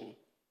reparation.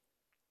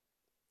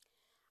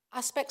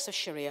 Aspects of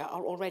Sharia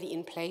are already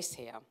in place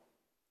here.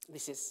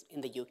 This is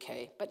in the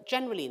UK, but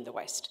generally in the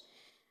West.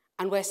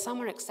 And where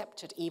some are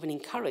accepted, even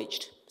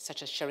encouraged,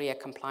 such as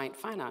Sharia-compliant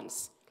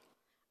finance,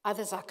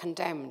 others are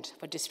condemned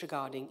for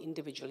disregarding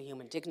individual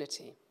human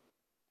dignity.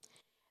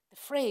 The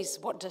phrase,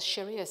 "what does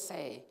Sharia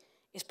say?"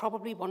 is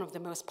probably one of the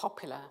most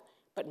popular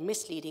but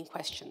misleading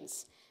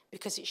questions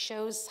because it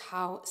shows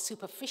how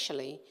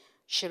superficially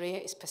Sharia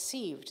is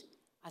perceived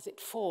as it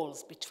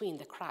falls between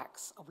the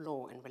cracks of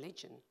law and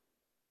religion.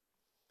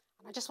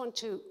 And I just want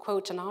to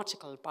quote an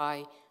article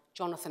by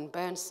Jonathan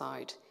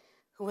Burnside,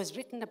 who has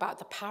written about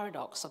the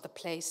paradox of the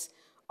place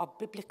of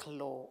biblical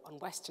law on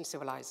Western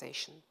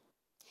civilization.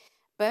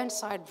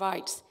 Burnside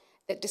writes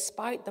that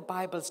despite the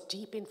Bible's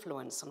deep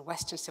influence on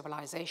Western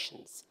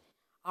civilizations,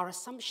 our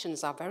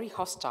assumptions are very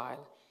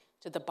hostile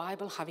to the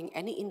Bible having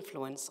any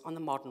influence on the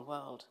modern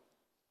world.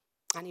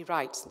 And he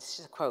writes, this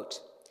is a quote,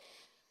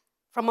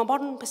 "From a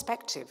modern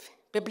perspective,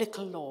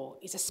 biblical law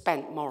is a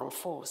spent moral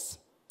force.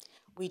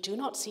 We do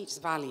not see its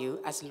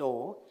value as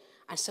law,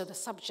 and so the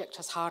subject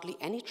has hardly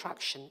any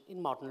traction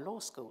in modern law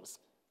schools."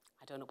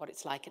 I don't know what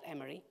it's like at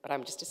Emory, but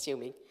I'm just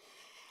assuming.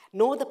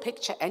 "Nor the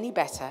picture any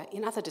better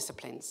in other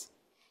disciplines.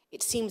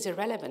 It seems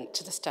irrelevant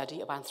to the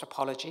study of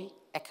anthropology,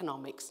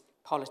 economics,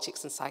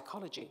 politics, and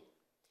psychology.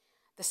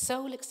 The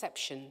sole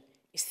exception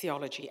is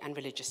theology and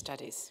religious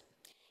studies.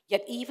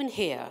 Yet even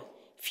here,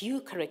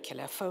 few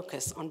curricula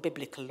focus on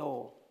biblical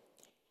law.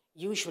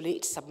 Usually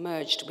it's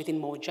submerged within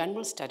more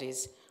general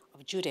studies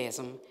of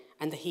Judaism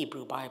and the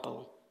Hebrew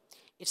Bible.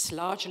 It's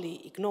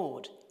largely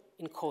ignored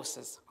in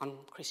courses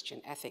on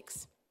Christian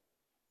ethics.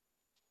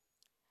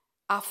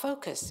 Our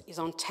focus is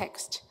on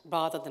text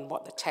rather than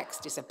what the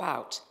text is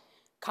about,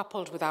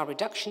 coupled with our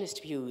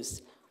reductionist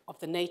views of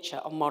the nature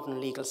of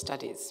modern legal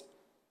studies.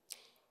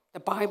 The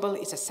Bible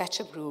is a set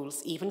of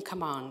rules, even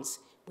commands,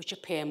 which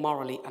appear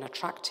morally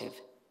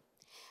unattractive.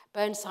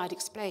 Burnside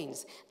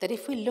explains that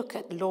if we look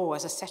at law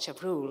as a set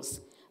of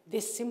rules,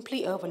 this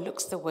simply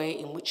overlooks the way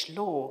in which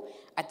law,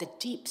 at the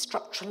deep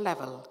structural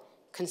level,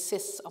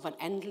 consists of an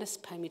endless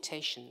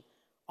permutation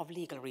of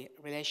legal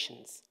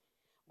relations,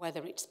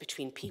 whether it's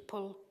between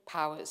people,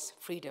 powers,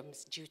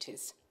 freedoms,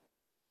 duties.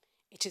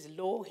 It is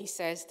law, he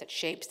says, that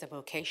shapes the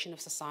vocation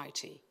of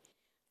society,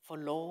 for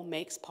law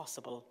makes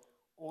possible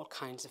all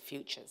kinds of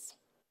futures.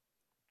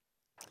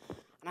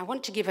 And I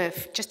want to give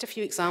just a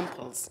few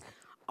examples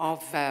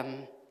of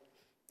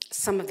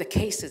some of the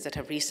cases that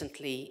have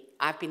recently,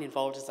 I've been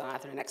involved as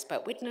either an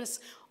expert witness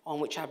on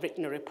which I've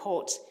written a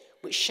report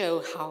which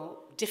show how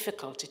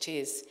difficult it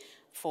is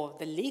for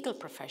the legal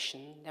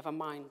profession, never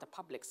mind the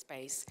public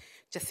space,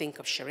 to think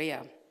of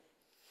Sharia.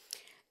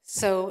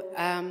 So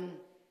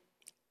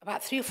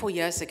about 3 or 4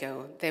 years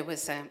ago, there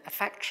was a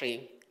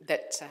factory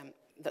that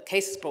the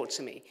case was brought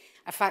to me,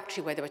 a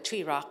factory where there were 2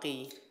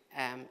 Iraqi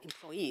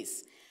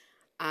employees.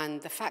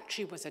 And the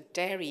factory was a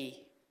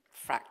dairy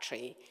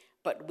factory,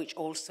 but which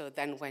also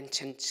then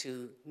went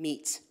into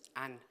meat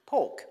and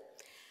pork.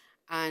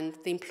 And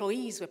the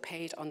employees were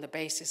paid on the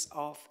basis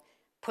of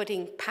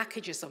putting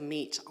packages of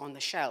meat on the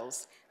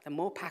shelves. The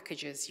more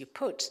packages you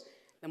put,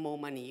 the more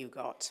money you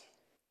got.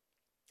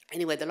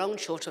 Anyway, the long and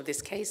short of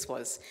this case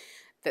was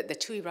that the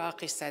 2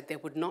 Iraqis said they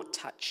would not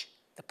touch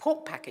the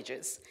pork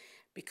packages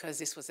because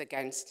this was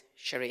against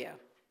Sharia.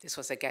 This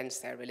was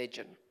against their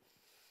religion.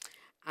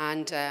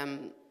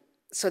 And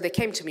so they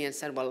came to me and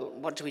said, well,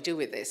 what do we do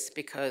with this?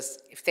 Because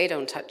if they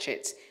don't touch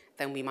it,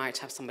 then we might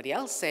have somebody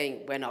else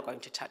saying, we're not going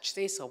to touch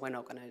this, or we're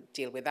not going to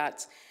deal with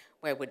that.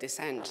 Where would this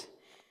end?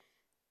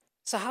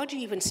 So how do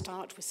you even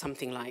start with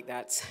something like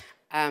that?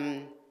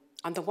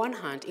 On the one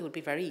hand, it would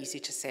be very easy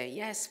to say,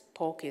 yes,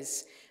 pork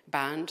is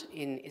banned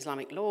in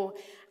Islamic law,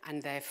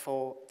 and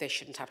therefore they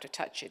shouldn't have to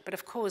touch it. But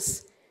of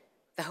course,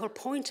 the whole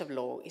point of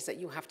law is that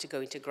you have to go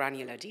into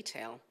granular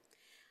detail.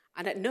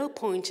 And at no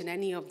point in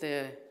any of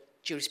the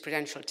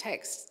jurisprudential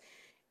texts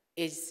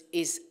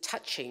is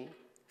touching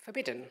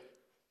forbidden.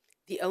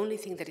 The only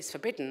thing that is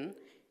forbidden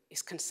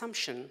is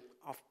consumption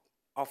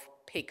of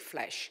pig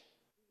flesh.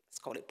 Let's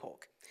call it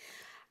pork.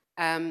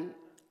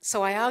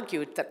 So I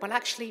argued that, well,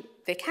 actually,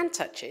 they can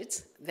touch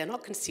it. They're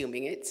not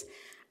consuming it.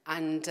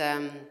 And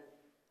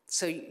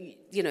so,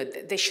 you know,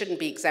 they shouldn't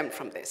be exempt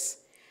from this.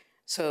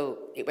 So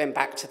it went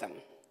back to them.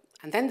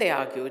 And then they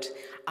argued,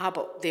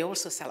 but they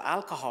also sell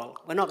alcohol.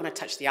 We're not going to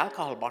touch the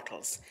alcohol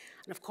bottles.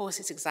 And of course,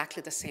 it's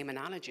exactly the same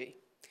analogy.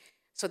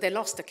 So they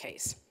lost the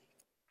case.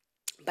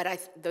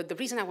 But the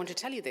reason I want to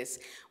tell you this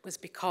was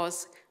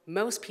because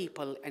most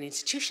people and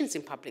institutions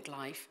in public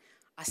life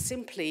are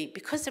simply,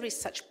 because there is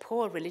such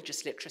poor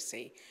religious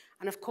literacy,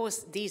 and of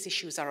course these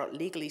issues are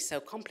legally so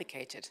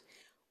complicated,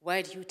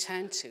 where do you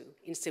turn to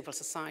in civil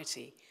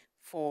society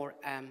for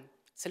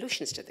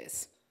solutions to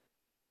this?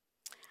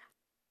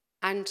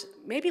 And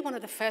maybe one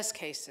of the first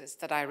cases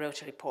that I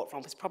wrote a report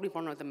from was probably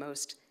one of the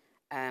most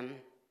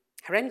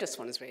horrendous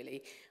ones,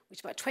 really,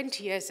 which about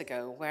 20 years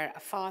ago, where a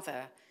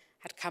father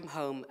had come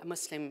home, a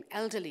Muslim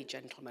elderly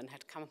gentleman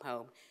had come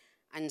home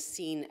and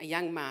seen a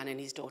young man in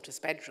his daughter's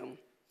bedroom.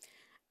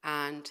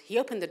 And he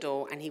opened the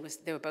door, and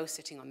they were both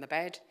sitting on the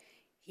bed.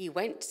 He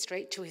went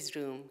straight to his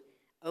room,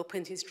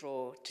 opened his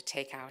drawer to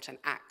take out an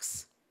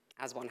axe,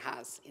 as one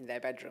has in their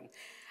bedroom.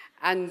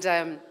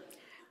 And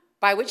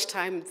by which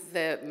time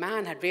the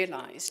man had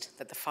realized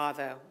that the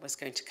father was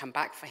going to come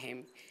back for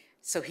him.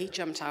 So he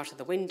jumped out of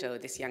the window,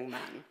 this young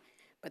man.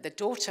 But the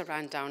daughter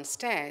ran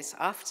downstairs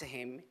after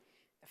him,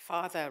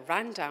 father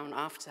ran down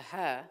after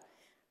her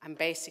and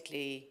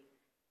basically,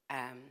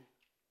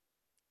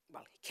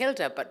 well, he killed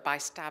her, but by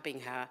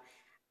stabbing her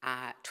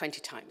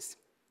 20 times.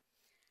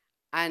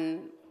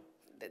 And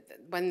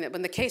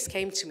when the case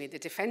came to me, the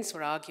defense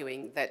were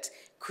arguing that,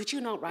 could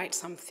you not write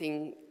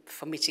something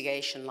for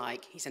mitigation,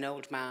 like he's an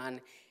old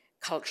man,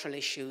 cultural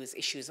issues,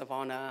 issues of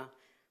honor?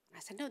 And I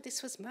said, no,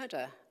 this was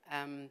murder.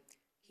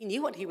 He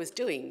knew what he was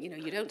doing. You know,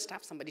 you don't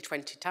stab somebody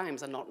 20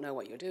 times and not know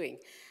what you're doing.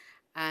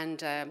 And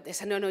they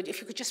said, no, if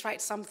you could just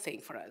write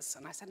something for us.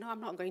 And I said, no,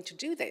 I'm not going to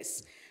do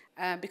this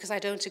because I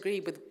don't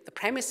agree with the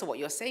premise of what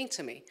you're saying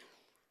to me.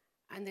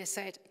 And they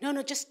said,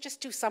 no,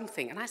 just do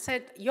something. And I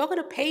said, you're going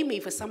to pay me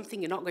for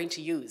something you're not going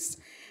to use,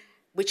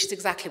 which is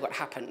exactly what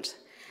happened.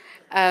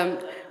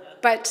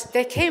 But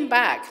they came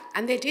back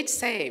and they did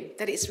say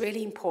that it's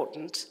really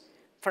important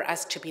for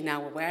us to be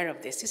now aware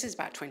of this. This is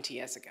about 20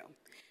 years ago.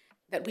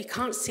 That we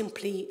can't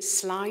simply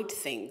slide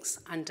things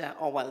under,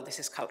 oh, well, this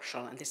is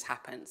cultural and this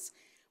happens,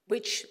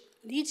 which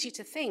leads you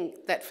to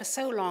think that for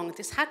so long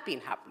this had been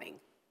happening.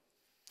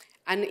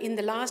 And in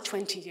the last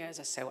 20 years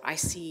or so, I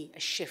see a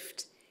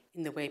shift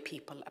in the way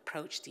people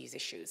approach these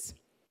issues.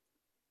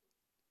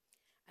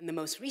 And the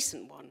most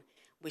recent one,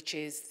 which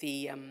is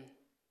the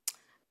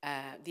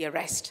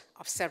arrest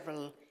of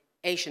several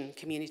Asian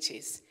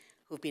communities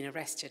who've been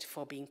arrested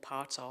for being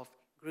part of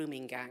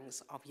grooming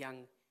gangs of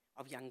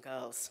young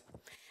girls.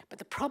 But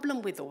the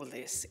problem with all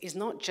this is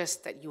not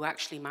just that you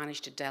actually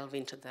manage to delve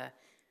into the,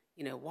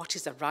 what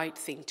is the right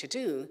thing to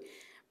do,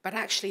 but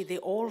actually they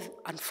all,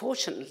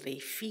 unfortunately,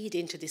 feed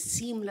into this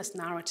seamless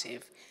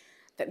narrative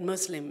that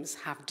Muslims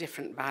have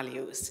different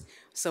values.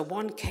 So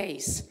one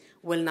case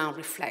will now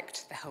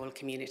reflect the whole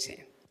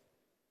community.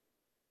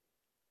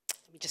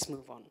 Let me just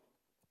move on.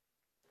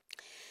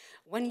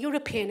 When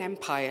European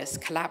empires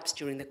collapsed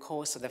during the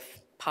course of the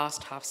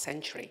past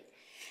half-century,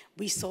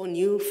 we saw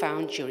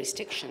newfound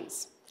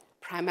jurisdictions,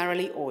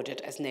 primarily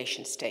ordered as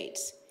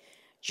nation-states,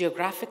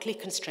 geographically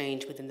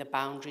constrained within the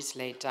boundaries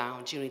laid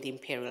down during the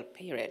imperial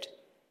period.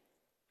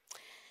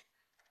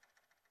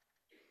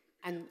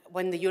 And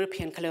when the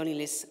European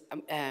colonialists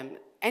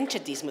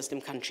entered these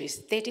Muslim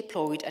countries, they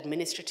deployed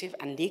administrative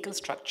and legal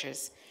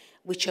structures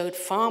which owed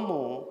far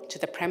more to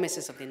the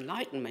premises of the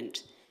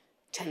Enlightenment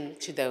than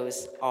to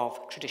those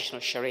of traditional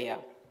Sharia.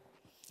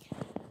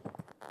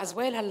 As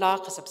Wael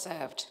Halak has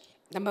observed,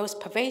 the most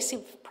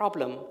pervasive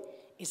problem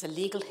is a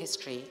legal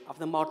history of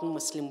the modern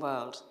Muslim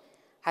world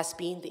has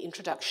been the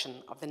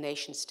introduction of the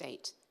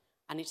nation-state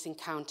and its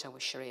encounter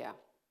with Sharia.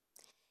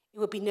 It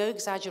would be no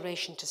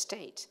exaggeration to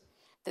state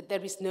that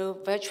there is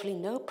virtually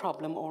no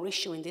problem or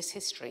issue in this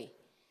history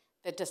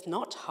that does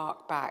not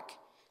hark back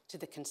to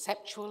the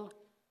conceptual,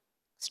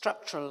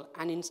 structural,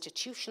 and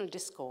institutional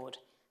discord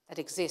that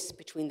exists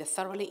between the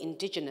thoroughly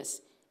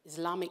indigenous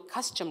Islamic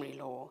customary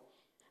law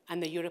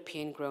and the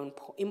European-grown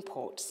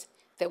imports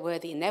that were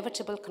the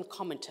inevitable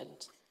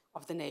concomitant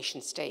of the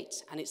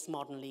nation-state and its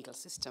modern legal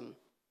system.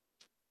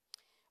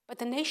 But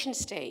the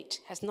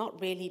nation-state has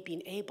not really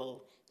been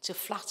able to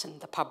flatten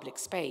the public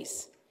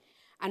space,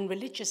 and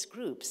religious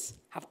groups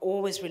have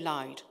always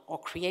relied or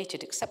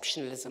created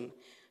exceptionalism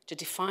to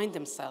define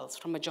themselves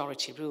from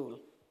majority rule.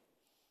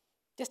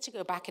 Just to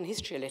go back in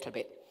history a little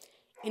bit,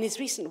 in his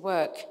recent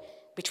work,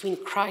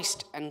 Between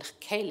Christ and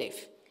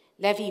Caliph,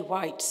 Levi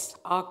White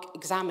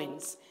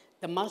examines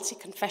the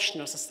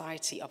multi-confessional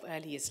society of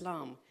early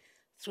Islam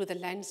through the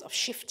lens of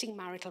shifting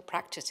marital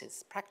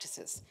practices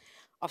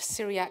of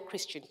Syriac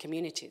Christian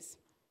communities.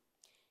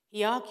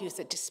 He argues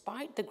that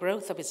despite the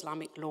growth of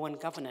Islamic law and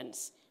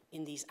governance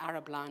in these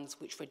Arab lands,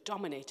 which were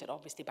dominated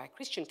obviously by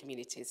Christian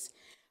communities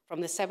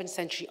from the 7th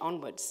century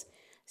onwards,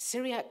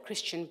 Syriac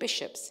Christian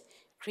bishops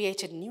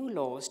created new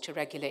laws to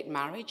regulate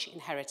marriage,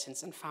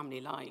 inheritance, and family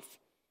life.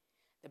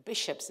 The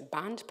bishops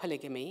banned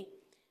polygamy,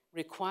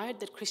 required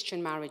that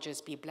Christian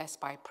marriages be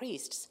blessed by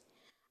priests,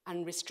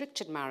 and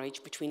restricted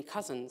marriage between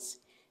cousins,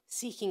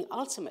 seeking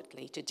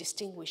ultimately to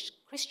distinguish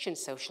Christian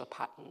social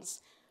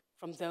patterns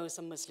from those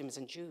of Muslims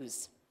and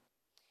Jews.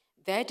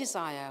 Their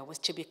desire was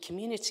to be a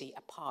community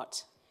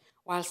apart,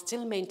 while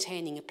still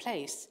maintaining a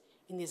place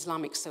in the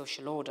Islamic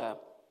social order.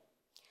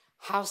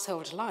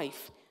 Household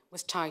life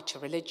was tied to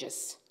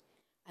religious,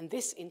 and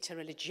this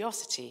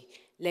interreligiosity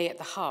lay at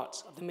the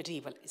heart of the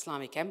medieval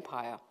Islamic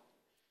empire.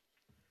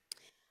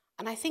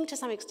 And I think to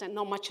some extent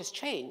not much has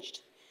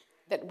changed,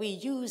 that we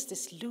use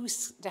this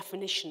loose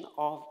definition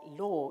of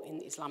law in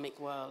the Islamic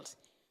world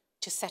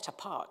to set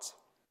apart.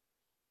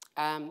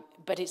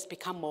 But it's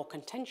become more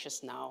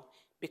contentious now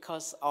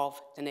because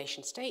of the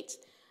nation state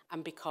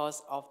and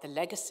because of the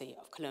legacy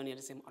of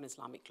colonialism on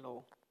Islamic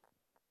law.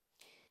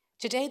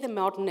 Today, the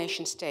modern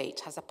nation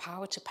state has a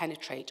power to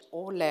penetrate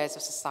all layers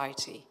of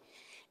society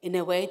in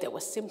a way that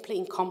was simply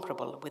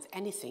incomparable with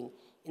anything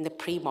in the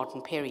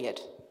pre-modern period.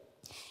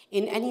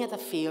 In any other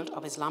field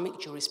of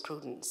Islamic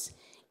jurisprudence,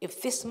 if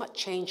this much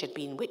change had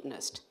been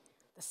witnessed,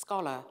 the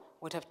scholar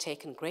would have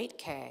taken great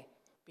care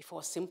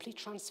before simply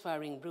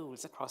transferring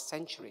rules across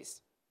centuries.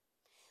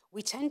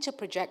 We tend to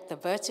project the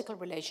vertical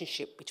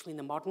relationship between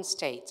the modern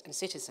state and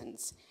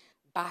citizens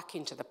back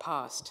into the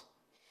past,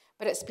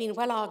 But it's been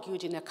well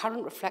argued in a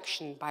current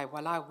reflection by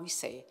Walaa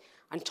Wisse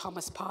and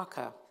Thomas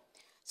Parker.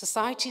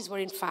 Societies were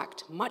in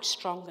fact much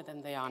stronger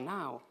than they are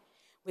now,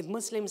 with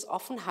Muslims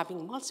often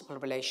having multiple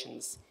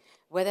relations,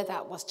 whether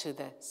that was to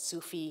the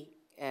Sufi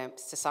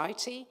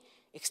society,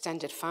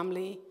 extended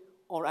family,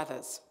 or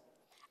others.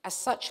 As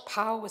such,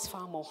 power was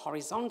far more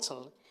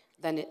horizontal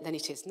than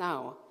it is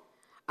now,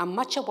 and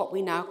much of what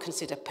we now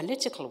consider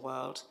political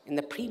world in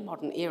the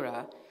pre-modern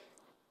era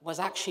was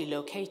actually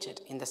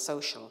located in the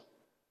social.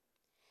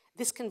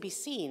 This can be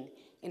seen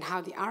in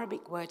how the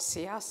Arabic word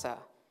siyasa,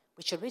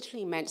 which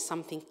originally meant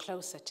something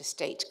closer to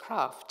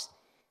statecraft,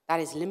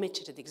 that is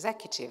limited to the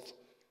executive,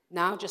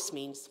 now just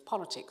means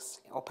politics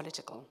or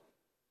political.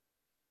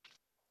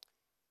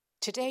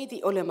 Today,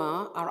 the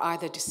ulama are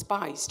either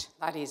despised,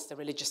 that is, the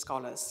religious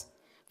scholars,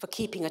 for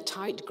keeping a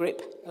tight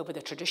grip over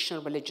the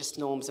traditional religious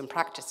norms and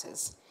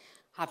practices,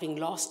 having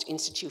lost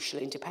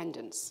institutional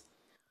independence,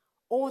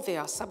 or they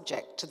are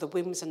subject to the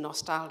whims and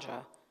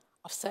nostalgia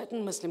of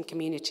certain Muslim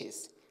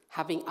communities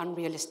having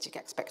unrealistic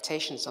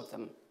expectations of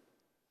them.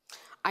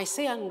 I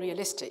say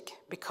unrealistic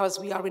because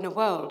we are in a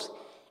world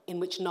in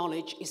which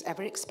knowledge is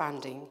ever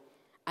expanding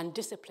and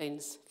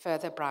disciplines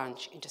further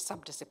branch into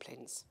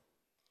subdisciplines.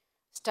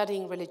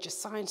 Studying religious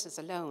sciences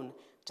alone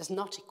does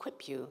not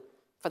equip you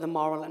for the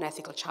moral and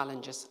ethical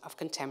challenges of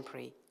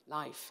contemporary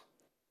life.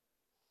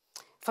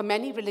 For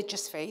many,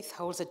 religious faith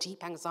holds a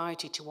deep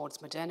anxiety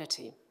towards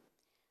modernity,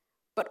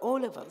 but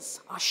all of us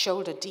are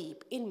shoulder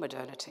deep in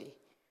modernity,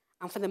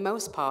 and for the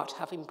most part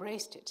have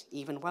embraced it,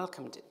 even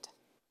welcomed it.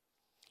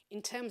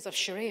 In terms of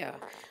Sharia,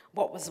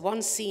 what was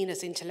once seen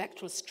as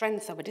intellectual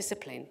strength of a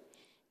discipline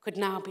could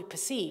now be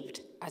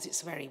perceived as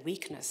its very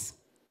weakness.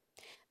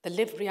 The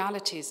lived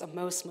realities of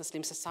most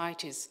Muslim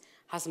societies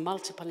has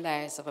multiple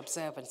layers of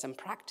observance and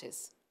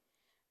practice.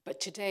 But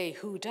today,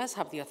 who does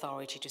have the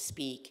authority to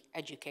speak,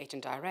 educate,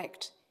 and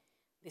direct?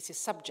 This is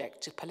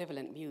subject to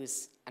malevolent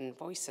views and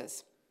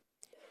voices.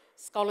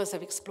 Scholars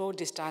have explored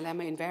this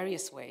dilemma in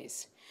various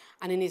ways,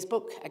 and in his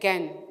book,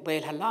 again,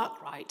 Wael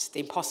Halak writes, The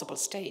Impossible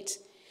State,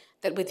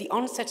 that with the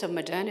onset of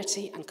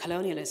modernity and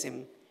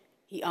colonialism,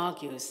 he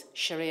argues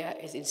Sharia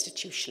is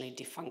institutionally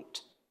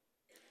defunct.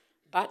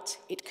 But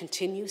it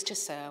continues to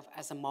serve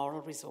as a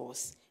moral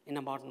resource in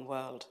a modern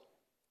world.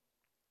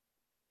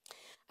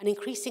 An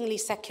increasingly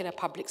secular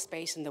public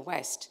space in the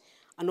West,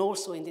 and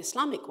also in the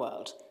Islamic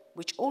world,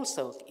 which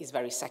also is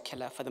very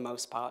secular for the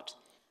most part,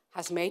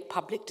 has made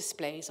public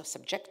displays of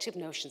subjective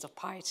notions of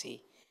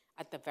piety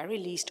at the very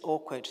least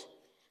awkward,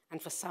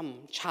 and for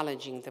some,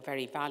 challenging the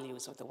very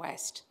values of the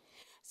West.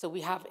 So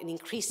we have an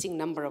increasing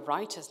number of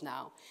writers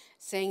now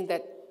saying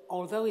that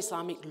although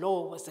Islamic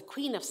law was the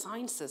queen of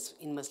sciences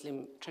in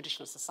Muslim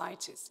traditional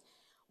societies,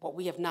 what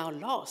we have now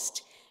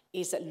lost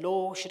is that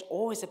law should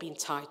always have been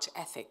tied to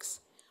ethics.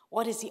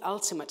 What is the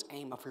ultimate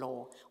aim of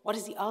law? What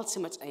is the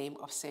ultimate aim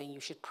of saying you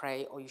should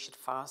pray or you should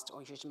fast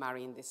or you should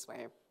marry in this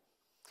way?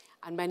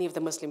 And many of the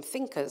Muslim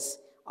thinkers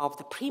of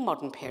the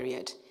pre-modern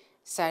period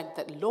said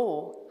that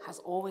law has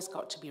always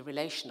got to be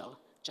relational,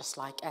 just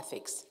like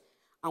ethics.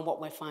 And what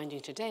we're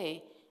finding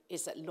today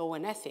is that law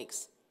and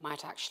ethics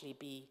might actually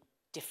be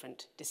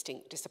different,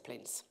 distinct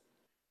disciplines.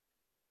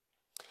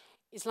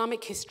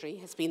 Islamic history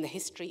has been the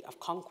history of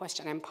conquest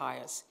and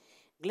empires,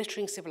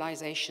 glittering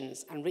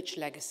civilizations, and rich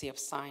legacy of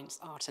science,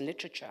 art, and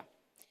literature.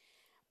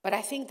 But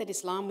I think that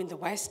Islam in the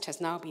West has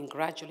now been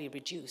gradually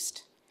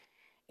reduced.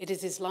 It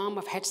is Islam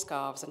of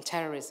headscarves and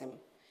terrorism,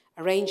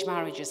 arranged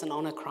marriages and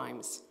honor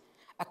crimes,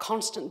 a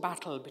constant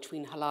battle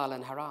between halal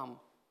and haram.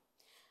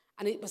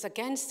 And it was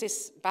against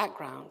this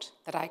background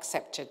that I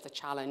accepted the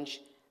challenge,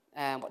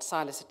 what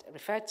Silas had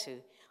referred to,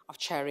 of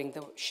chairing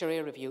the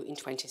Sharia Review in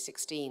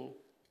 2016,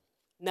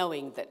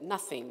 knowing that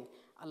nothing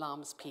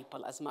alarms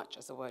people as much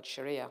as the word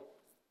Sharia.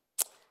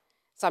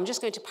 So I'm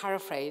just going to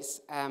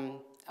paraphrase,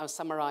 I'll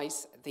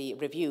summarize the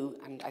review,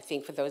 and I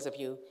think for those of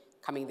you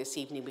coming this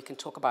evening, we can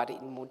talk about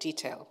it in more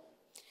detail.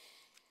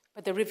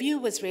 But the review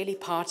was really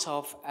part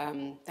of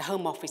the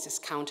Home Office's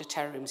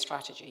counter-terrorism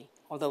strategy,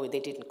 although they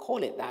didn't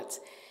call it that.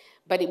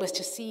 But it was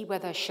to see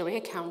whether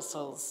Sharia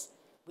councils,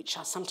 which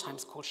are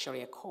sometimes called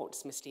Sharia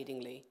courts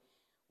misleadingly,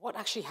 what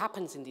actually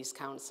happens in these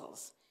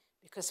councils.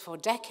 Because for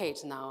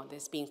decades now,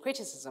 there's been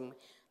criticism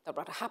that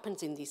what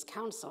happens in these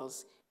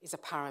councils is a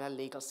parallel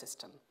legal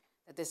system,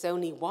 that there's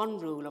only one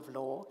rule of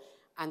law,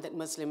 and that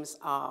Muslims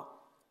are,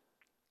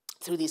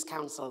 through these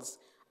councils,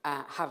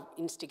 have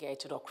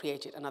instigated or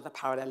created another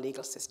parallel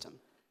legal system.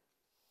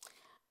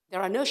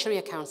 There are no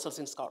Sharia councils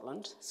in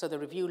Scotland, so the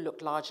review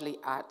looked largely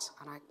at,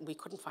 and we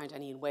couldn't find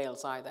any in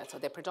Wales either, so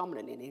they're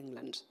predominant in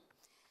England.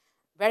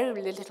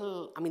 Very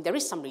little, I mean, there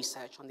is some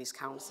research on these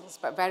councils,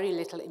 but very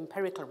little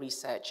empirical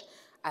research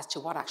as to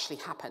what actually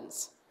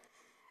happens.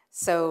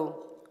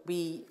 So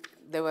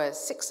there were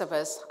 6 of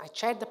us. I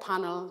chaired the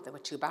panel. There were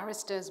 2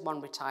 barristers,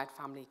 1 retired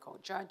family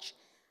court judge,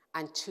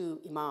 and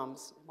 2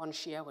 imams, 1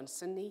 Shia, 1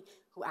 Sunni,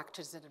 who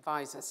acted as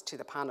advisors to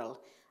the panel.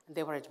 And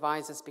they were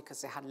advisors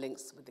because they had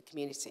links with the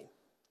community.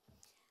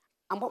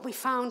 And what we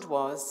found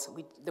was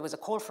there was a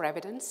call for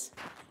evidence.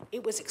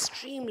 It was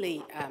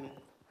extremely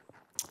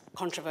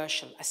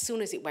controversial as soon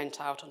as it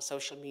went out on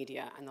social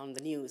media and on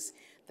the news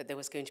that there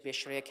was going to be a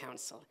Sharia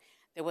council.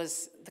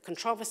 The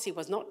controversy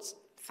was not,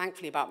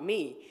 thankfully, about me.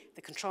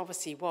 The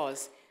controversy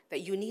was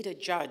that you need a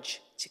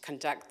judge to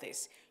conduct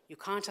this. You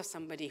can't have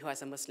somebody who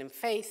has a Muslim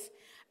faith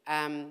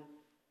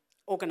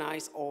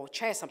organize or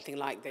chair something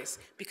like this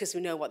because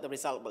we know what the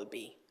result will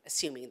be,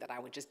 assuming that I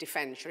would just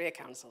defend Sharia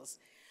councils.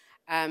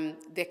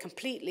 They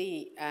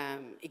completely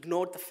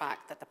ignored the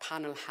fact that the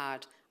panel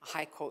had a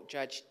High Court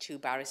judge, 2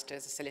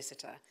 barristers, a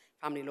solicitor,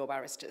 family law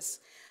barristers.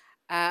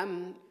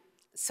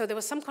 So there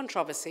was some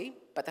controversy,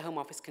 but the Home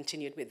Office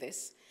continued with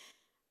this.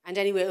 And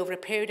anyway, over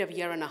a period of a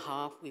year and a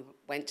half, we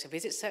went to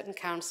visit certain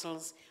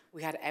councils.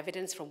 We had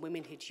evidence from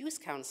women who'd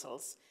used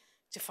councils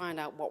to find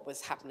out what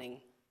was happening.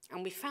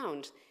 And we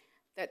found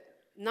that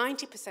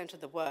 90%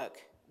 of the work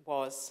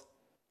was,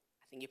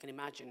 I think you can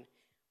imagine,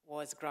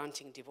 was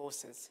granting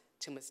divorces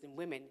to Muslim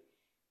women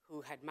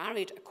who had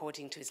married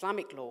according to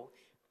Islamic law,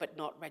 but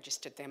not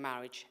registered their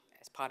marriage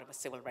as part of a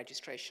civil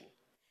registration.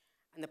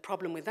 And the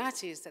problem with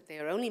that is that they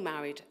are only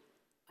married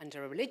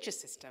under a religious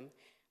system,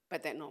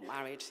 but they're not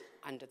married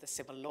under the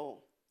civil law.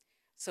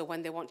 So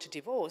when they want to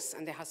divorce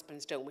and their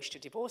husbands don't wish to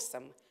divorce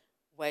them,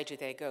 where do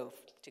they go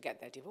to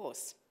get their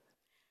divorce?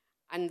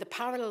 And the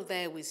parallel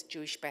there with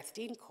Jewish Beth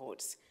Din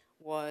courts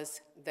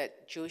was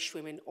that Jewish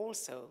women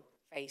also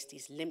face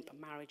these limp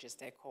marriages,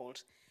 they're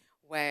called,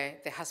 where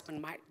their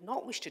husband might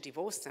not wish to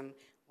divorce them.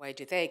 Where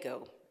do they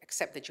go?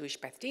 Except the Jewish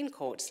Beth Din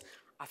courts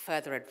are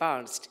further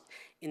advanced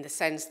in the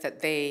sense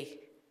that they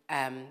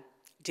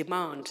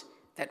demand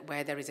that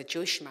where there is a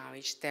Jewish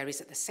marriage, there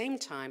is at the same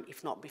time,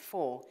 if not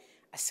before,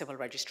 a civil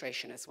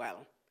registration as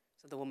well.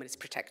 So the woman is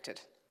protected.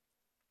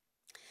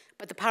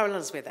 But the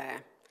parallels were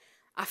there.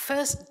 Our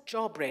first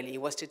job really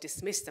was to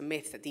dismiss the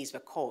myth that these were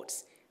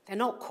courts. They're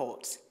not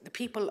courts. The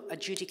people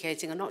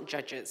adjudicating are not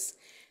judges.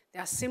 They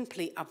are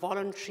simply a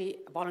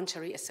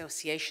voluntary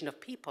association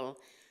of people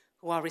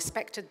who are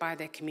respected by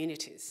their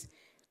communities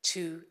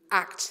to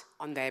act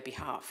on their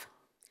behalf.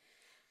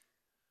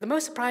 The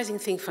most surprising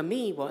thing for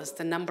me was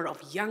the number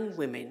of young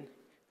women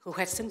who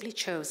had simply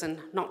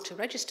chosen not to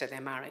register their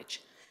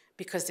marriage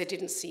because they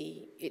didn't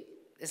see it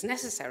as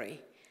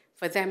necessary.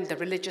 For them, the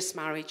religious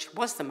marriage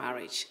was the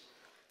marriage,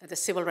 that the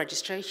civil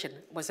registration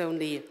was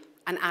only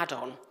an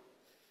add-on.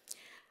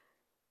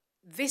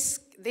 This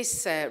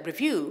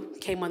review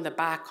came on the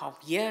back of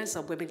years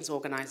of women's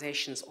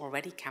organizations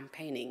already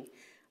campaigning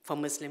for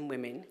Muslim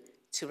women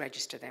to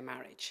register their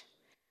marriage.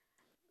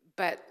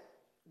 But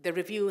the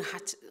review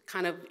had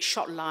kind of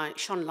shone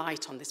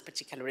light on this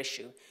particular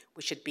issue,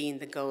 which had been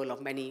the goal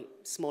of many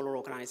smaller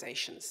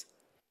organizations.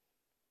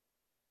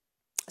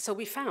 So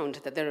we found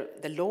that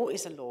the law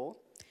is a law,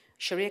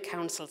 Sharia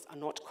councils are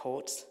not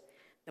courts,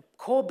 the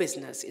core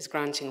business is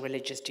granting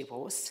religious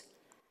divorce,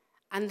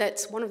 and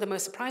that one of the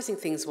most surprising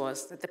things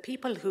was that the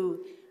people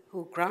who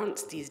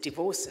grant these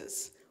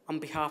divorces on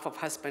behalf of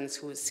husbands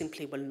who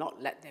simply will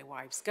not let their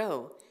wives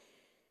go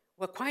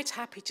were quite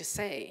happy to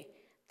say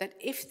that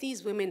if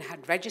these women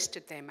had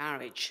registered their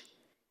marriage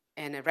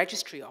in a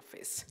registry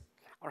office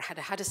or had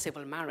had a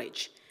civil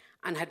marriage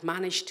and had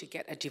managed to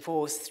get a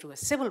divorce through a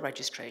civil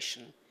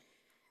registration,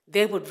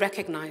 they would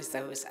recognize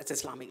those as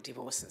Islamic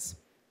divorces.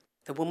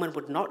 The woman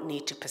would not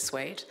need to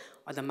persuade,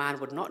 or the man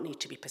would not need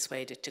to be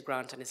persuaded to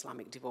grant an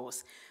Islamic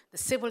divorce. The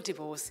civil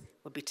divorce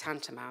would be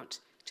tantamount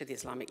to the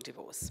Islamic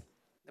divorce.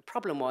 The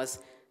problem was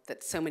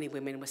that so many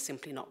women were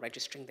simply not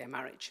registering their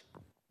marriage.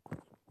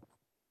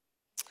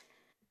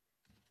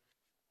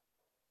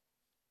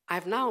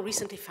 I've now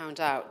recently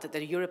found out that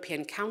the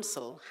European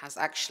Council has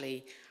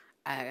actually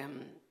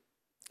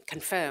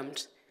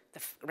confirmed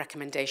the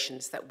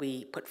recommendations that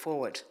we put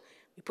forward.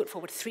 We put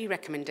forward 3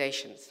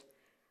 recommendations.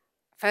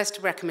 First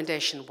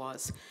recommendation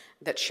was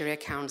that Sharia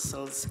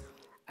councils,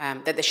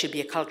 that there should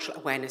be a cultural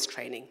awareness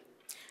training,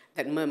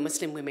 that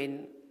Muslim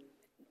women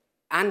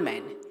and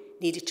men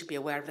needed to be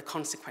aware of the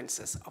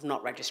consequences of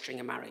not registering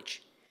a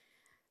marriage.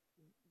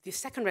 The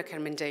second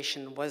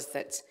recommendation was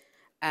that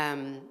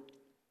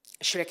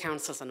Sharia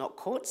councils are not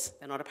courts,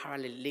 they're not a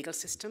parallel legal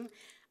system,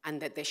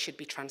 and that they should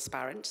be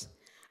transparent.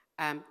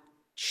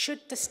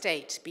 Should the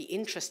state be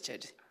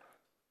interested?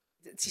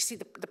 You see,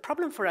 the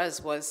problem for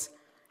us was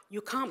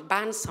you can't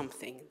ban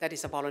something that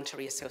is a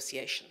voluntary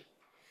association.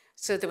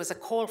 So there was a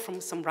call from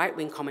some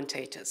right-wing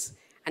commentators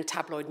and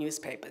tabloid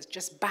newspapers,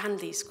 just ban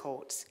these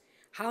courts.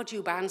 How do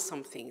you ban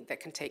something that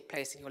can take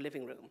place in your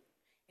living room?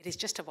 It is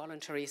just a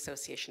voluntary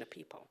association of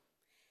people.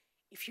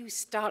 If you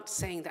start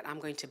saying that I'm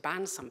going to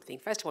ban something,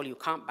 first of all, you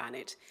can't ban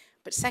it.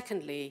 But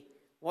secondly,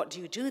 what do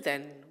you do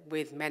then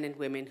with men and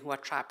women who are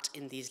trapped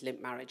in these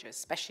limp marriages,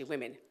 especially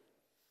women?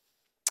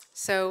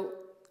 So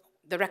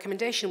the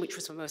recommendation, which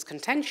was the most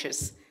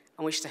contentious,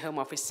 and which the Home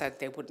Office said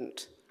they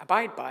wouldn't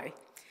abide by,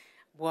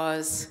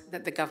 was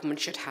that the government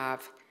should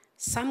have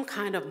some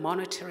kind of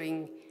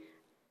monitoring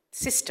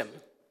system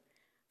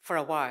for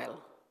a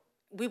while.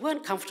 We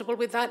weren't comfortable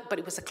with that, but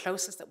it was the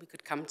closest that we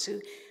could come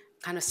to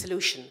kind of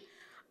solution.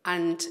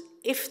 And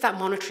if that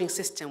monitoring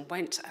system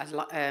went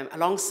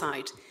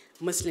alongside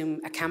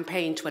a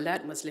campaign to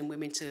alert Muslim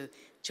women to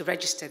to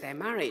register their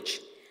marriage,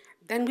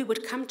 then we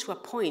would come to a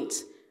point,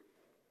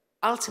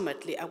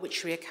 ultimately, at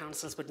which Sharia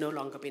councils would no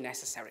longer be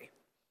necessary.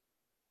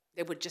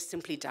 They would just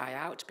simply die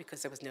out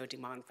because there was no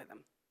demand for them.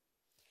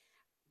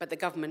 But the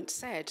government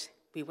said,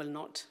 we will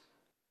not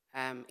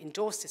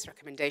endorse this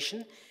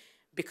recommendation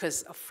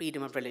because of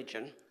freedom of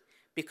religion,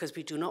 because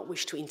we do not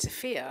wish to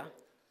interfere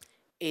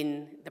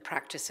in the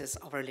practices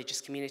of a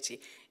religious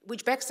community,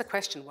 which begs the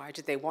question, why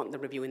did they want the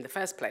review in the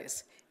first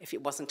place if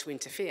it wasn't to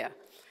interfere?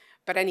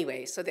 But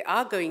anyway, so they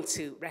are going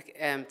to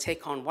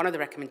take on one of the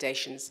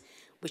recommendations,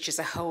 which is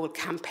a whole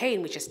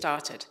campaign which has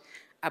started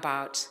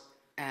about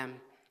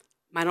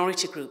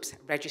minority groups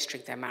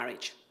registering their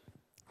marriage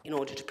in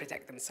order to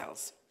protect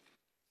themselves.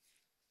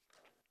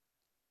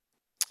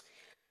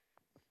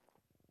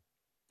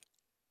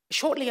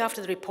 Shortly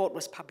after the report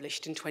was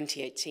published in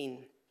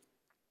 2018,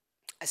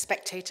 a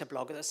Spectator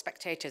blog, the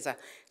Spectator is a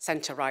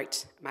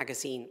centre-right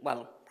magazine,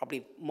 well,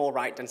 probably more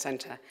right than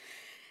centre,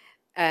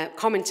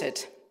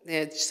 commented,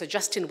 Sir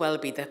Justin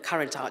Welby, the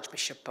current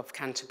Archbishop of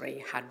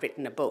Canterbury, had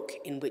written a book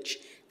in which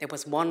there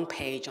was one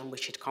page on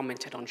which he'd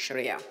commented on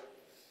Sharia.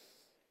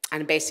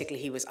 And basically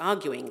he was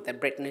arguing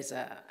that Britain is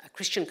a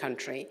Christian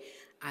country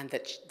and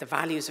that the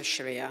values of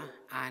Sharia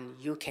and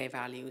UK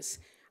values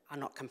are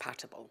not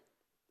compatible.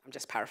 I'm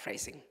just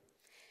paraphrasing.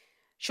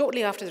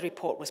 Shortly after the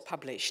report was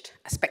published,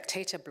 a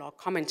Spectator blog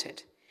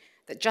commented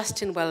that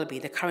Justin Welby,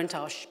 the current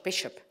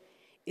Archbishop,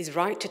 is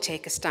right to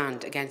take a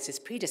stand against his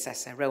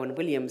predecessor, Rowan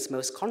Williams'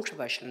 most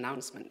controversial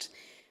announcement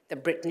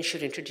that Britain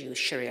should introduce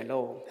Sharia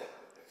law.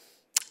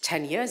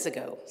 10 years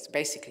ago, so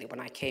basically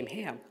when I came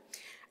here,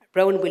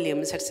 Rowan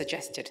Williams had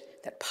suggested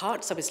that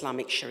parts of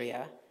Islamic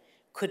Sharia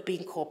could be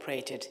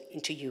incorporated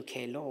into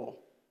UK law.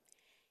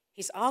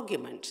 His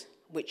argument,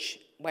 which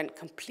went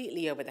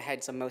completely over the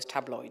heads of most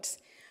tabloids,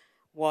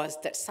 was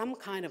that some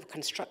kind of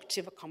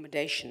constructive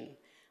accommodation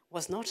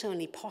was not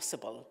only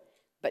possible,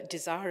 but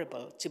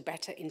desirable to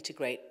better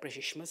integrate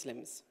British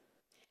Muslims.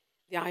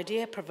 The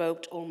idea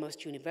provoked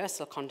almost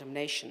universal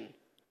condemnation,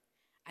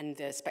 and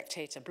the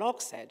Spectator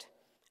blog said,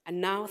 and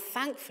now,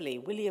 thankfully,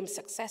 William's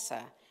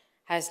successor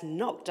has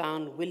knocked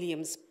down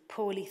William's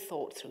poorly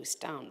thought through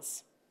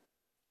stance.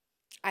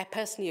 I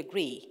personally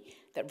agree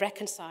that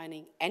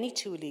reconciling any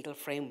two legal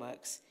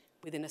frameworks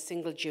within a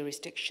single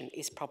jurisdiction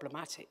is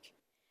problematic,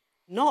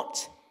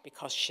 not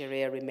because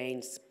Sharia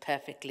remains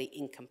perfectly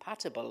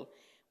incompatible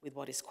with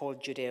what is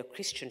called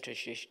Judeo-Christian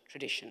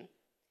tradition,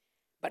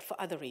 but for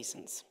other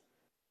reasons.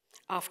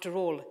 After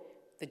all,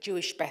 the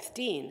Jewish Beth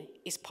Din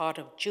is part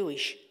of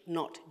Jewish,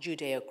 not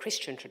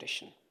Judeo-Christian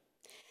tradition.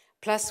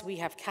 Plus, we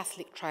have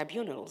Catholic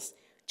tribunals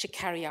to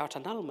carry out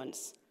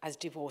annulments as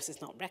divorce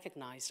is not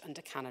recognized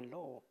under canon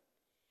law.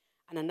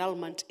 An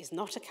annulment is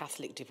not a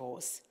Catholic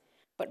divorce,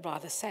 but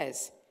rather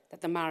says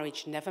that the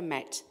marriage never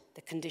met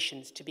the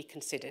conditions to be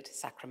considered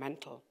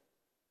sacramental.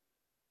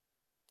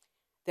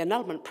 The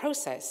annulment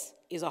process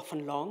is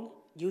often long,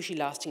 usually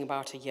lasting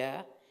about a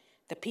year.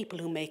 The people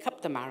who make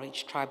up the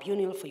marriage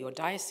tribunal for your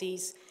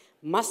diocese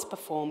must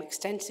perform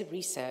extensive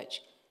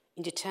research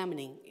in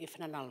determining if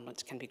an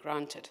annulment can be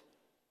granted.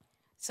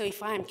 So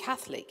if I am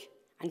Catholic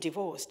and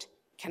divorced,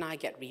 can I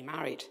get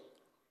remarried?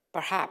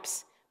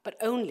 Perhaps, but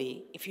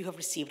only if you have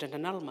received an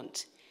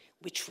annulment,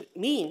 which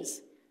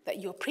means that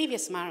your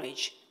previous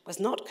marriage was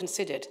not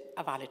considered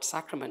a valid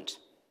sacrament.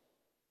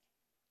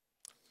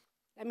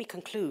 Let me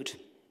conclude.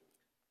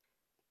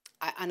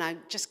 And I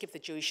just give the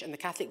Jewish and the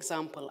Catholic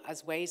example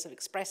as ways of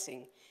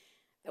expressing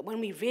that when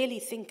we really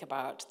think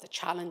about the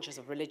challenges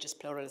of religious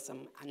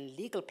pluralism and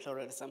legal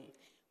pluralism,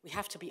 we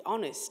have to be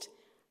honest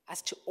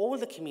as to all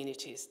the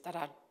communities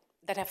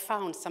that have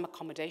found some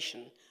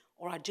accommodation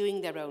or are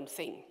doing their own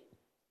thing.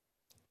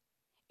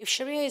 If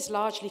Sharia is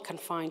largely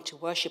confined to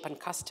worship and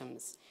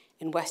customs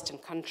in Western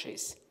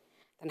countries,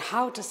 then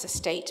how does the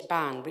state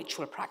ban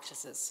ritual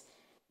practices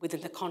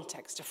within the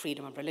context of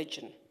freedom of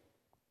religion?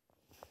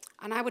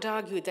 And I would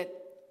argue that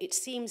it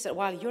seems that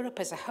while Europe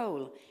as a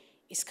whole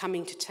is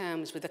coming to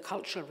terms with the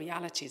cultural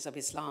realities of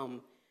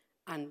Islam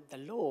and the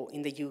law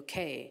in the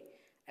UK,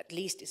 at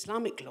least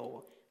Islamic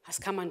law, has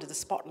come under the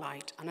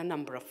spotlight on a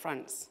number of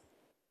fronts.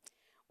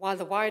 While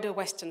the wider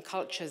Western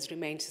cultures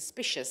remain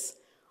suspicious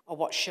of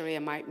what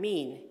Sharia might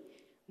mean,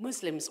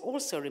 Muslims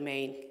also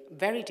remain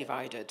very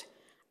divided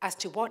as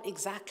to what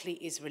exactly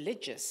is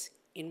religious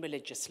in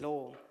religious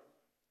law.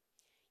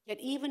 Yet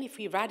even if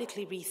we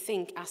radically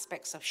rethink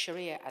aspects of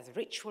Sharia as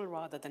ritual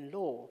rather than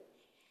law,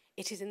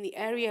 it is in the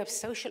area of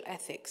social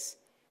ethics,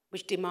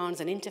 which demands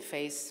an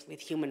interface with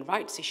human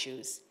rights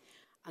issues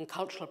and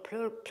cultural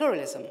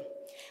pluralism,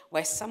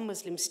 where some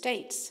Muslim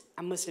states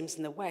and Muslims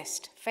in the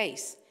West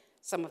face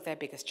some of their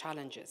biggest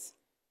challenges.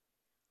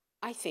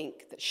 I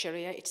think that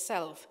Sharia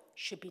itself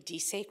should be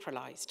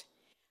desacralized,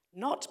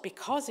 not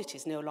because it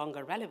is no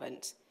longer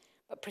relevant,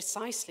 but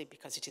precisely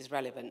because it is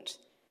relevant,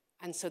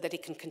 and so that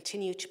it can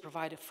continue to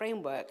provide a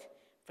framework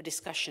for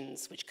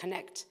discussions which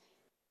connect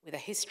with a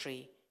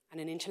history and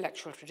an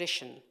intellectual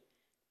tradition,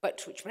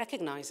 but which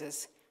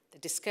recognizes the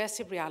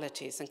discursive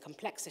realities and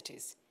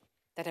complexities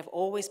that have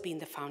always been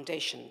the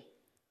foundation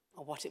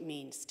of what it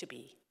means to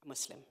be a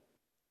Muslim.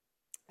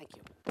 Thank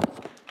you.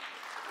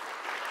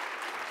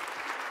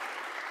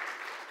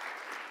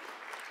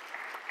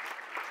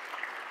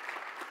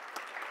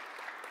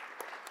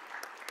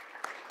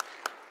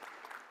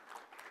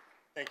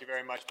 Thank you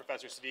very much,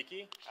 Professor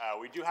Siddiqui.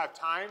 We do have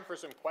time for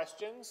some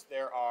questions.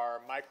 There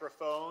are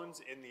microphones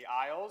in the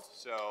aisles,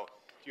 so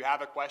if you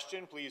have a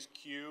question, please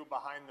queue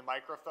behind the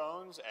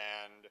microphones,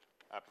 and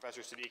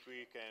Professor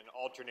Siddiqui can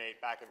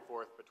alternate back and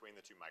forth between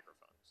the two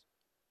microphones.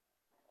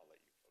 I'll let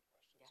you field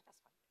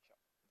questions.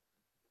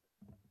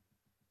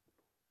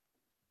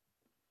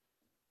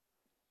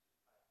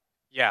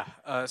 Yeah, that's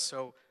fine. Yeah,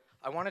 so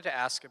I wanted to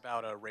ask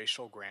about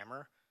racial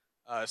grammar.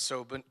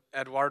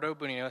 Eduardo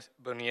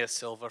Bonilla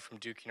Silva from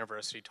Duke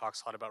University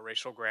talks a lot about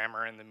racial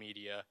grammar in the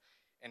media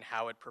and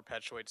how it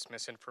perpetuates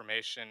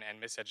misinformation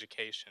and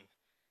miseducation.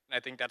 And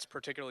I think that's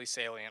particularly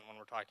salient when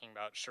we're talking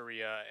about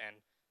Sharia and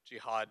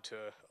jihad to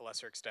a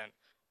lesser extent,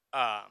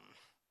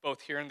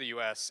 both here in the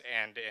US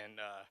and in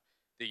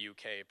the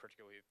UK,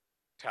 particularly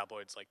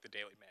tabloids like the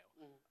Daily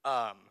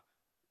Mail.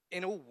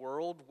 In a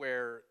world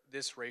where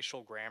this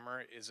racial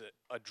grammar is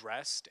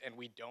addressed and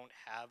we don't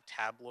have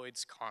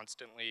tabloids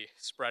constantly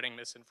spreading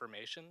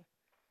misinformation,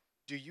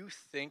 do you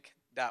think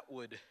that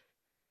would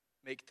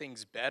make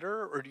things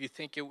better, or do you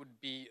think it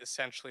would be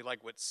essentially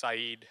like what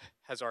Said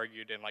has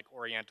argued in like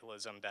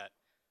Orientalism, that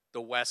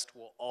the West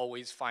will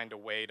always find a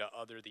way to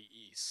other the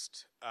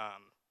East,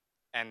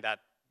 and that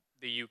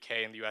the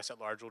UK and the US at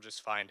large will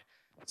just find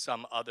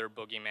some other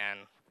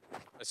boogeyman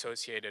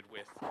associated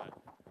with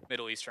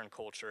Middle Eastern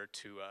culture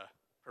to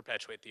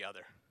perpetuate the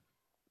other?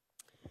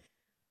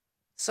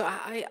 So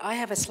I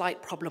have a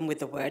slight problem with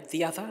the word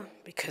 "the other,"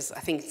 because I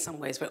think in some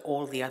ways we're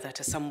all the other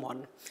to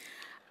someone.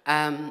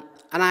 And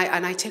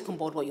I take on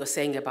board what you're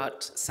saying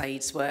about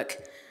Said's work.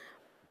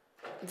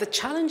 The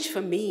challenge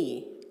for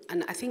me,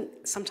 and I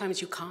think sometimes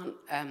you can't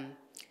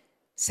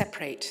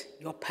separate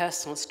your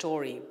personal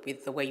story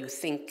with the way you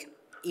think,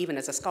 even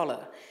as a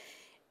scholar,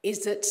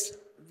 is that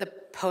the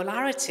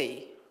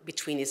polarity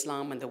between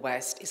Islam and the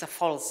West is a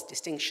false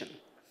distinction.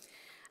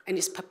 And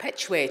it's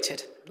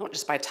perpetuated, not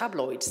just by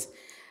tabloids,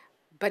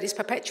 but it's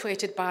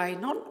perpetuated by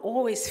not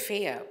always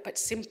fear, but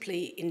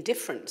simply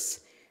indifference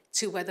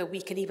to whether we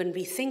can even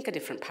rethink a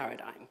different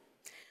paradigm.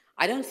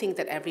 I don't think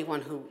that everyone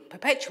who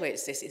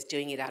perpetuates this is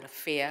doing it out of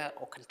fear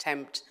or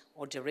contempt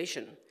or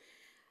derision.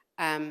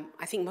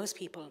 I think most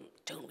people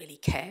don't really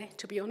care,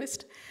 to be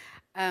honest.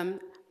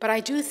 But I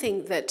do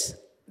think that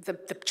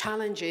the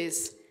challenge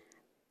is,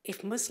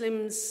 if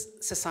Muslims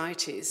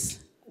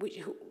societies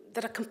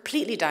that are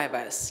completely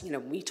diverse,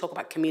 we talk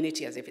about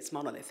community as if it's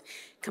monolith,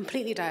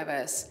 completely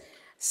diverse,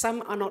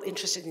 some are not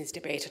interested in this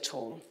debate at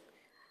all.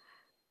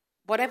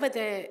 Whatever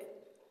their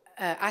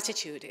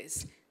attitude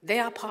is, they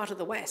are part of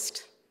the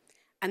West.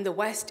 And the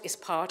West is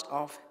part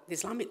of the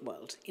Islamic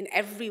world in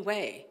every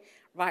way,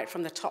 right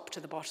from the top to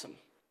the bottom.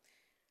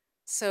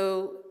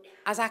 So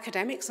as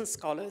academics and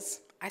scholars,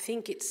 I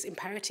think it's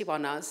imperative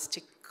on us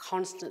to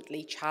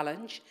constantly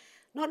challenge,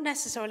 not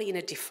necessarily in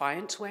a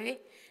defiant way,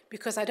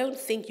 because I don't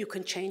think you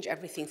can change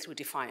everything through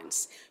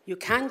defiance. You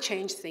can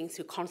change things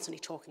through constantly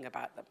talking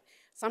about them.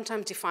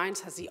 Sometimes defiance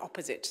has the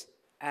opposite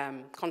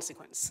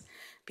consequence.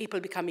 People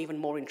become even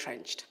more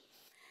entrenched.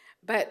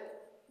 But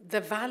the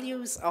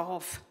values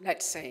of,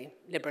 let's say,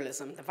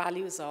 liberalism, the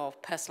values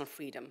of personal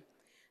freedom,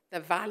 the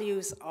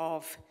values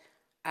of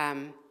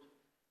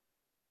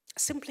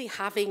simply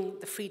having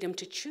the freedom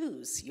to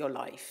choose your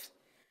life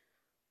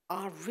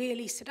are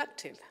really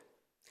seductive.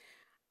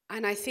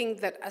 And I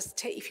think that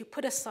if you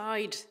put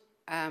aside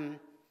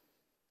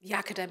the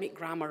academic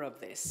grammar of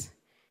this,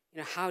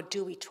 how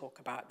do we talk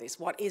about this?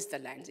 What is the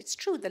lens? It's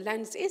true, the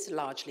lens is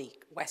largely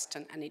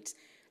Western, and it's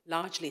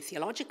largely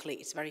theologically,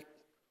 it's very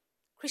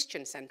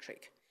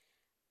Christian-centric.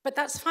 But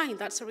that's fine,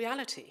 that's a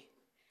reality.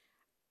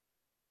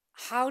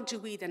 How do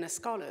we then as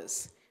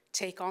scholars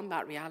take on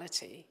that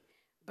reality,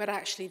 but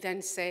actually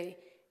then say,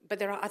 but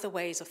there are other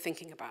ways of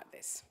thinking about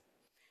this?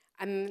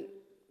 And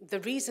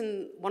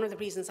one of the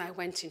reasons I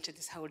went into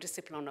this whole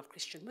discipline of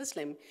Christian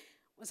Muslim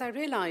was I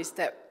realized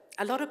that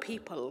a lot of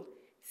people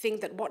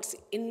think that what's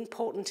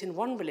important in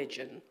one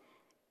religion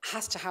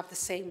has to have the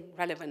same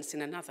relevance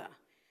in another.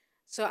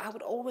 So I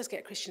would always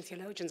get Christian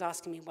theologians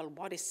asking me, well,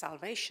 what is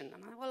salvation?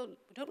 And we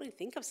don't really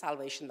think of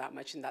salvation that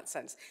much in that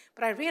sense.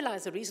 But I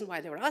realized the reason why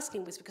they were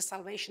asking was because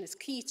salvation is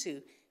key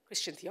to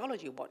Christian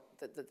theology, what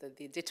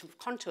the different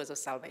contours of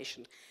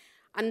salvation.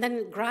 And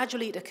then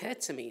gradually it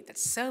occurred to me that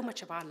so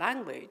much of our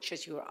language,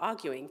 as you were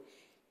arguing,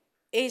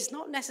 is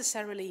not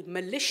necessarily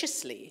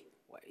maliciously,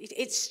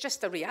 it's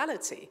just the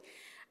reality.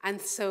 And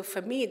so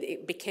for me,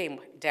 it became,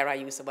 dare I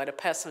use the word, a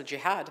personal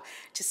jihad,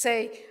 to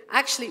say,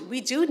 actually,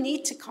 we do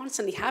need to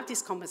constantly have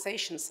these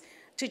conversations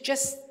to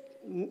just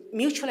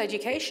mutual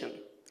education.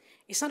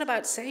 It's not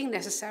about saying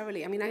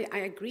necessarily, I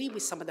agree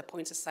with some of the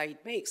points that Said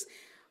makes,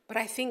 but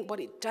I think what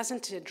it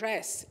doesn't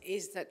address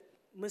is that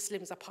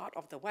Muslims are part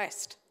of the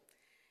West.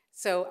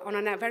 So on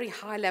a very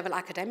high-level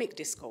academic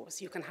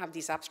discourse, you can have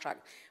these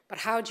abstract, but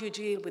how do you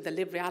deal with the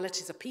lived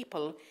realities of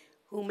people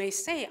who may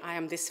say, I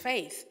am this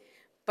faith,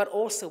 but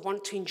also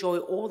want to enjoy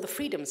all the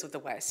freedoms of the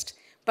West,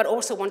 but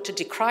also want to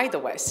decry the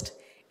West,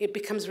 it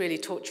becomes really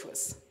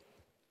tortuous.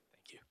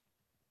 Thank you.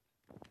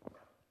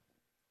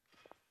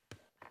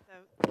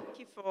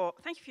 So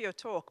thank you for your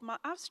talk.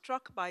 I was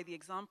struck by the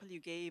example you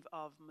gave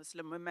of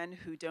Muslim women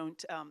who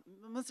don't,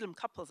 Muslim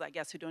couples, I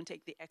guess, who don't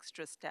take the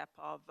extra step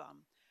of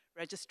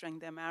registering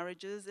their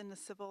marriages in the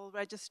civil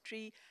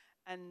registry.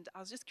 And I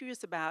was just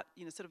curious about,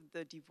 sort of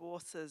the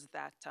divorces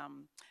that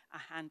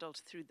are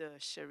handled through the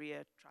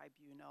Sharia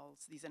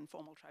tribunals, these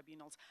informal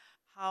tribunals.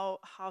 How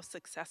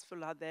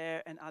successful are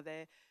they, and are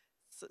there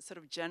sort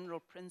of general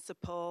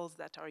principles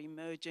that are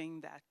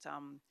emerging that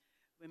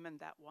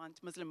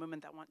Muslim women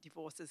that want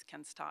divorces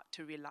can start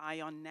to rely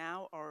on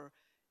now, or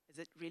is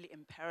it really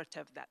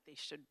imperative that they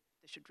should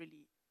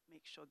really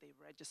make sure they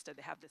register,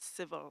 they have the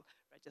civil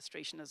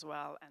registration as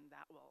well, and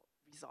that will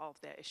resolve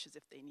their issues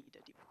if they need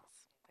a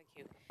divorce? Thank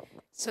you.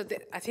 So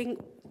I think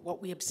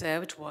what we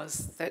observed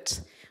was that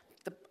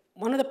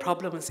one of the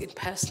problems in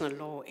personal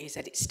law is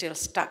that it's still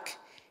stuck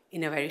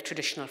in a very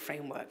traditional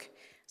framework.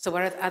 So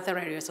whereas other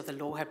areas of the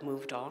law have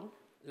moved on,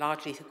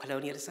 largely through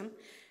colonialism,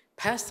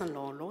 personal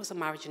law, laws of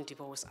marriage and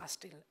divorce are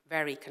still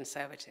very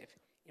conservative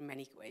in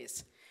many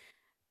ways.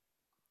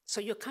 So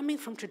you're coming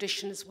from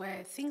traditions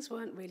where things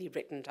weren't really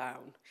written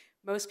down.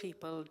 Most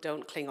people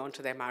don't cling on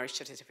to their marriage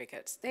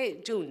certificates. They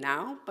do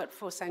now, but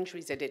for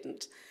centuries they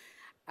didn't.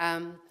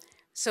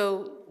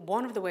 So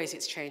one of the ways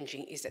it's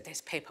changing is that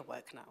there's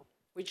paperwork now,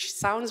 which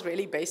sounds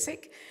really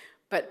basic,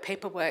 but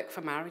paperwork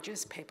for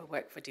marriages,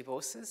 paperwork for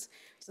divorces.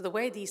 So the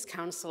way these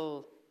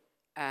council,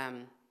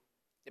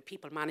 the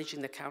people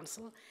managing the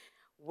council,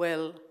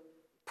 will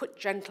put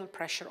gentle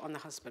pressure on the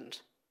husband,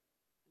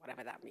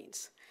 whatever that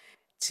means,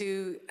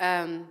 to,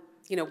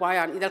 why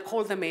aren't you? They'll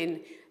call them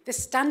in. The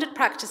standard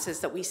practices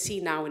that we see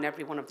now in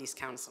every one of these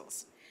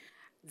councils,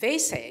 they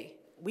say,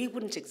 we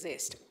wouldn't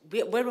exist.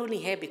 We're only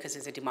here because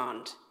there's a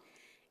demand.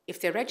 If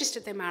they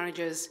registered their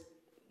marriages,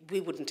 we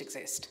wouldn't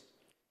exist.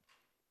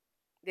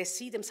 They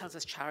see themselves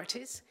as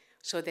charities,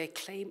 so they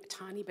claim a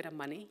tiny bit of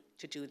money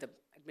to do the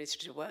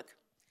administrative work.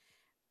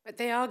 But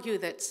they argue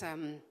that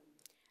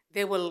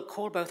they will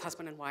call both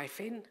husband and wife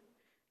in,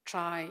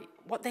 try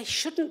what they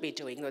shouldn't be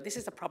doing, though this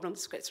is the problem,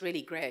 it's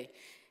really grey.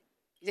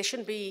 They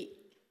shouldn't be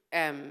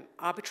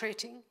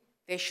arbitrating,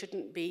 they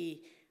shouldn't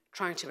be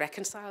trying to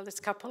reconcile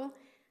this couple,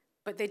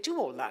 but they do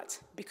all that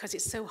because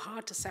it's so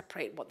hard to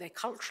separate what their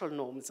cultural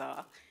norms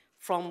are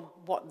from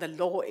what the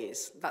law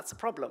is. That's a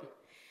problem.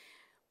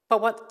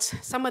 But what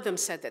some of them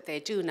said that they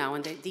do now,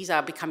 and these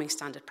are becoming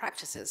standard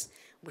practices,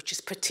 which is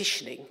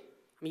petitioning,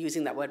 I'm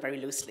using that word very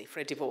loosely,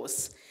 for a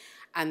divorce,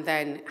 and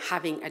then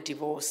having a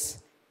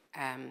divorce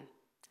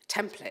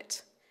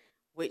template,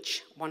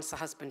 which once the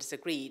husband has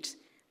agreed,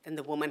 then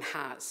the woman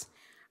has.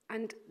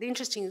 And the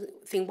interesting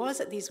thing was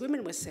that these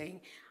women were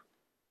saying,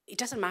 it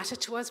doesn't matter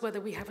to us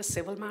whether we have a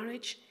civil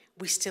marriage,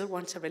 we still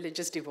want a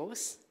religious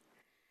divorce,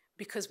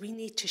 because we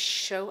need to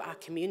show our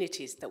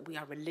communities that we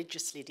are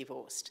religiously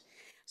divorced.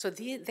 So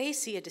they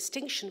see a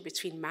distinction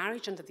between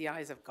marriage under the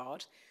eyes of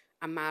God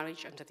and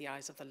marriage under the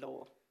eyes of the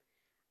law.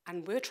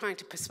 And we're trying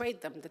to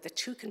persuade them that the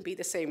two can be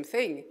the same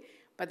thing,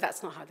 but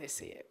that's not how they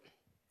see it.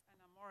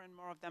 And are more and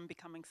more of them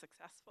becoming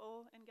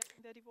successful in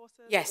getting their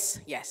divorces?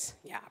 Yes,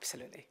 yeah,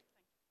 absolutely.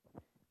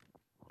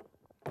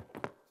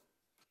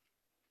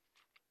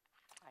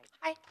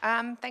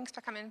 Hi, thanks for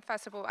coming.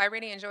 First of all, I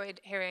really enjoyed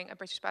hearing a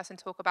British person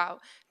talk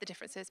about the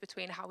differences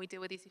between how we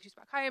deal with these issues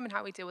back home and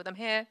how we deal with them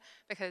here,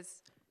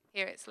 because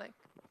here it's like,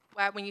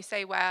 when you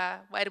say where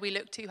do we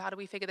look to, how do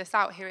we figure this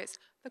out, here it's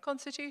the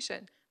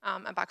Constitution,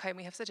 and back home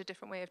we have such a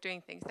different way of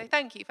doing things. So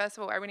thank you, first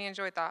of all, I really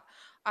enjoyed that.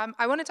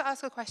 I wanted to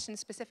ask a question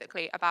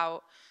specifically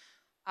about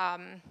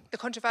the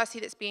controversy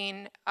that's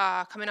been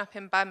coming up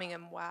in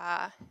Birmingham,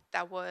 where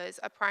there was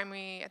a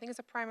primary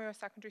or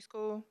secondary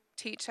school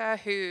teacher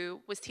who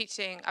was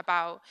teaching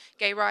about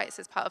gay rights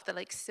as part of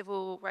the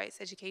civil rights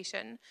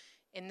education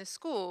in the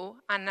school,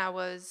 and there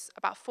was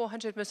about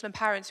 400 Muslim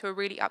parents who were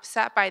really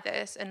upset by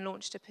this and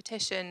launched a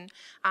petition,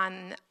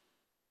 and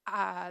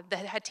the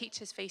head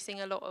teacher's facing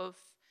a lot of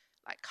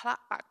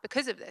clapback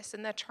because of this,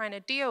 and they're trying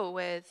to deal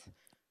with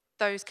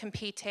those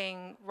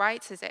competing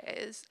rights as it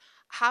is.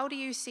 How do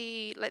you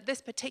see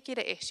this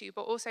particular issue,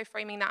 but also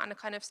framing that on the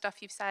kind of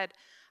stuff you've said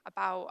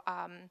about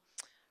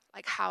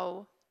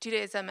how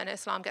Judaism and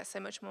Islam get so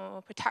much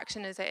more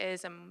protection as it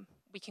is, and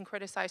we can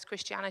criticize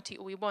Christianity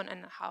all we want,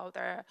 and how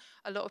there are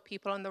a lot of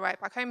people on the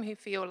right back home who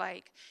feel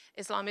like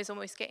Islam is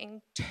almost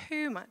getting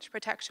too much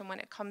protection when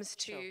it comes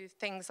to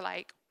things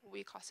like what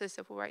we class as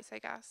civil rights, I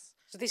guess.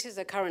 So this is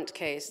a current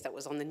case that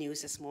was on the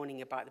news this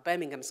morning about the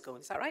Birmingham school,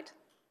 is that right?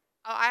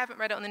 Oh, I haven't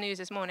read it on the news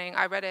this morning.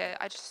 I read it,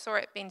 I just saw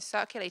it being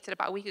circulated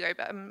about a week ago,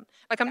 but I'm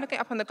looking it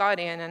up on The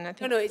Guardian, and I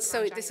think... No,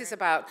 this is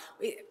about...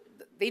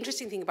 The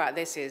interesting thing about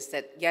this is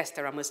that, yes,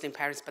 there are Muslim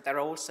parents, but there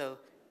are also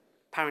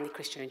apparently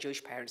Christian and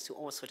Jewish parents who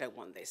also don't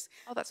want this.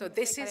 Oh, that's so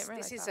this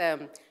is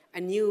a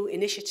new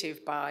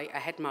initiative by a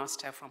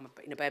headmaster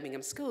in a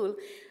Birmingham school,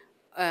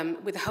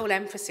 with the whole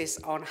emphasis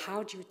on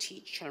how do you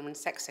teach children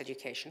sex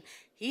education,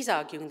 he's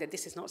arguing that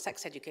this is not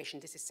sex education,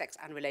 this is sex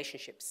and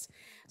relationships.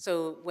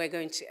 So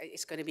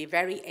it's going to be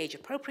very age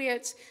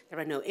appropriate, there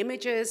are no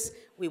images,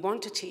 we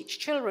want to teach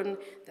children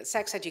that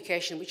sex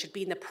education, which had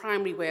been the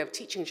primary way of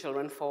teaching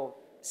children for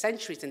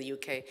centuries in the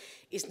UK,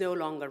 is no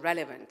longer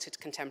relevant to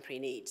contemporary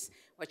needs,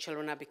 where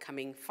children are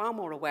becoming far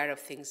more aware of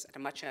things at a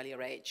much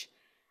earlier age.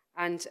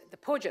 And the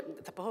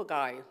poor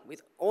guy,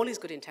 with all his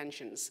good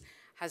intentions,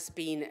 has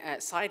been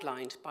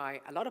sidelined by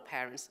a lot of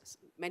parents,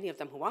 many of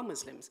them who are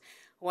Muslims,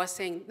 who are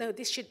saying, no,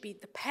 this should be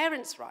the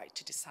parents' right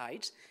to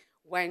decide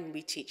when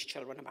we teach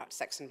children about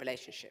sex and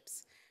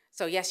relationships.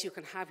 So yes, you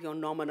can have your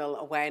nominal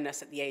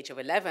awareness at the age of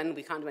 11,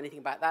 we can't do anything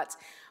about that,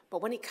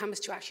 but when it comes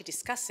to actually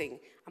discussing,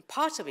 and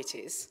part of it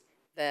is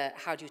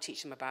how do you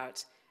teach them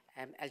about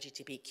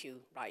LGBTQ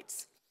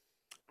rights.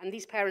 And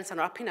these parents are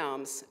up in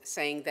arms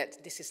saying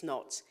that this is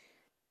not.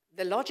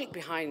 The logic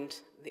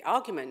behind the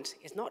argument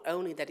is not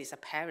only that it's a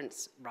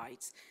parent's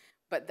rights,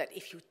 but that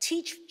if you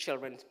teach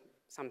children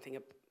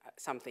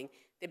something,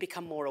 they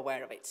become more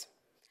aware of it.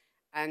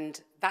 And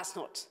that's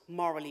not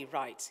morally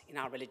right in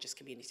our religious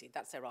community.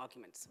 That's their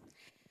arguments.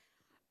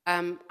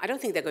 I don't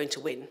think they're going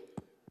to win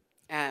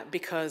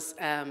because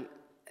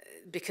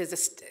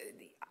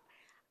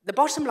the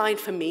bottom line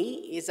for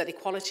me is that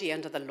equality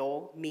under the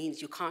law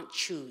means you can't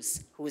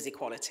choose who is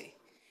equality.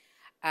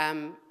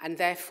 And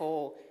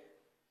therefore,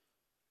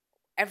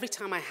 every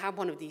time I have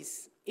one of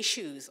these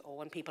issues, or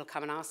when people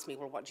come and ask me,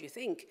 well, what do you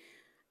think?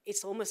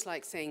 It's almost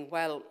like saying,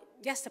 well,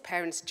 yes, the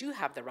parents do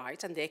have the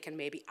right, and they can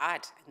maybe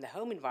add in the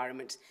home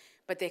environment,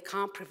 but they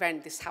can't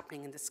prevent this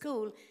happening in the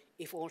school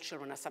if all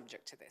children are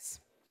subject to this.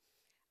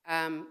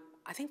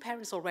 I think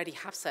parents already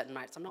have certain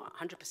rights, I'm not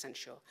 100%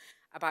 sure,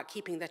 about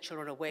keeping their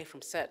children away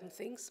from certain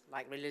things,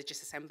 like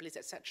religious assemblies,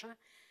 etc.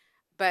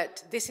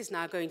 But this is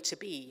now going to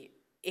be,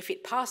 if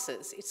it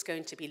passes, it's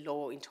going to be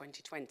law in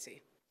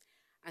 2020.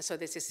 And so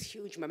there's this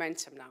huge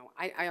momentum now.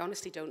 I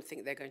honestly don't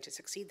think they're going to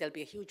succeed. There'll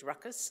be a huge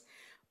ruckus,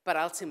 but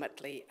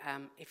ultimately,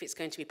 if it's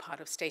going to be part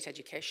of state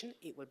education,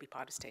 it will be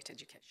part of state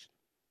education.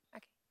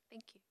 Okay,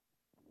 thank you.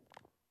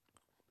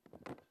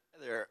 Hi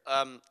there.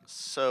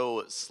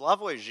 So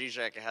Slavoj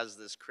Žižek has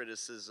this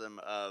criticism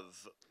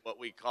of what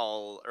we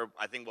call, or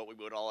I think what we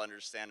would all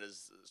understand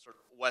as sort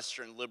of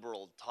Western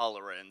liberal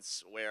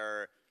tolerance,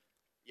 where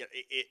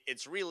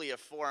it's really a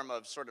form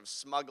of sort of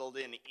smuggled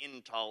in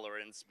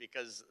intolerance,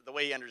 because the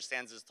way he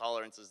understands his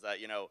tolerance is that,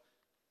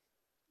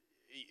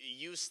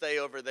 you stay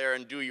over there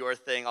and do your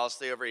thing, I'll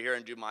stay over here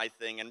and do my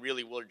thing, and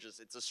really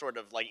it's a sort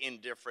of like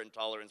indifferent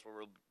tolerance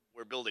where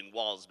we're building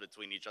walls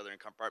between each other and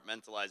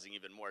compartmentalizing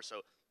even more.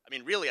 So, I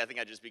mean, really, I think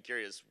I'd just be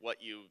curious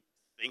what you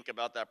think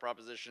about that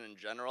proposition in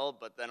general,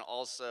 but then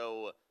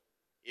also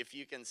if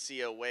you can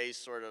see a way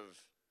sort of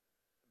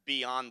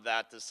beyond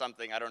that to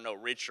something, I don't know,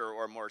 richer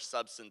or more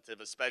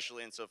substantive,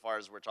 especially insofar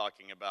as we're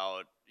talking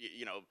about,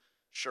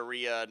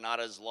 Sharia not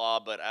as law,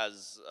 but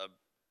as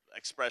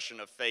expression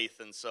of faith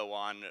and so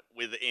on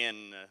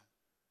within,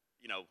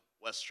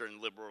 Western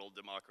liberal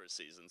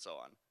democracies and so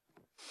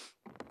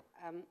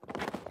on.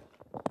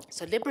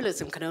 So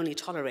liberalism can only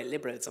tolerate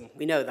liberalism.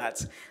 We know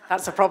that.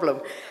 That's a problem.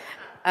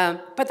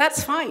 But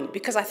that's fine,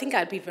 because I think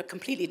I'd be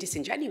completely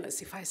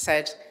disingenuous if I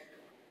said,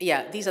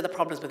 yeah, these are the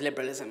problems with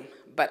liberalism,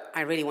 but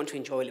I really want to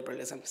enjoy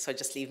liberalism, so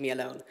just leave me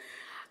alone.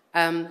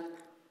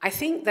 I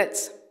think that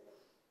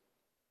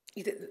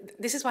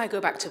this is why I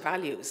go back to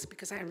values,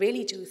 because I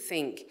really do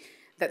think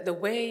that the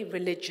way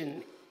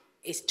religion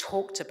is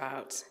talked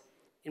about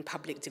in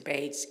public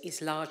debates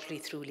is largely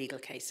through legal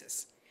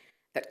cases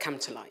that come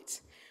to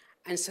light.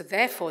 And so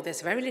therefore,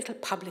 there's very little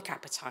public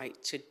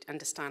appetite to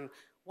understand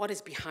what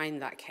is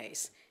behind that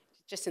case.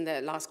 Just in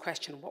the last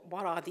question,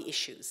 what are the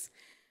issues?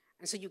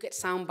 And so you get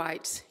sound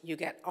bites, you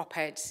get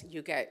op-eds,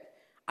 you get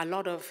a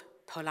lot of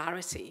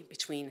polarity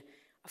between,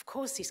 of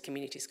course, these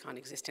communities can't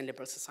exist in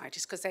liberal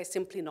societies because they're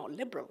simply not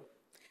liberal.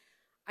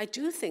 I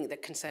do think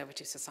that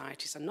conservative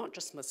societies, and not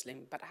just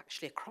Muslim, but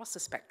actually across the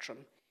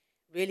spectrum,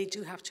 really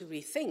do have to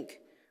rethink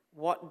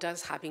what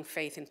does having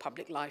faith in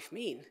public life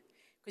mean?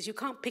 Because you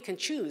can't pick and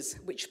choose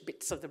which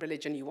bits of the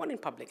religion you want in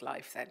public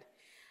life then.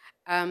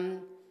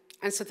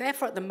 And so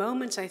therefore, at the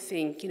moment, I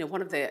think,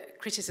 one of the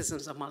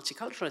criticisms of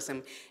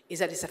multiculturalism is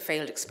that it's a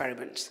failed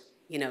experiment.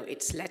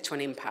 It's led to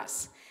an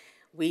impasse.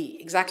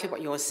 Exactly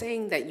what you're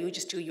saying, that you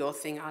just do your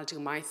thing, I'll do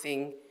my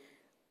thing,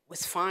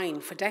 was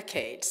fine for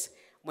decades,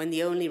 when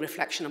the only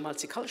reflection of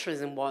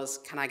multiculturalism was,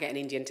 can I get an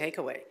Indian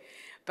takeaway?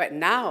 But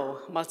now,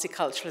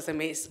 multiculturalism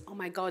is, oh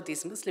my God,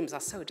 these Muslims are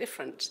so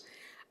different.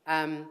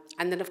 And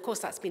then, of course,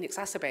 that's been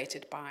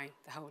exacerbated by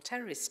the whole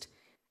terrorist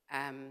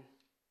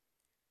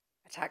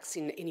attacks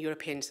in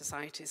European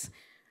societies.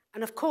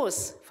 And of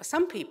course, for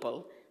some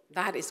people,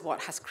 that is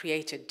what has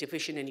created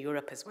division in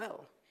Europe as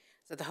well.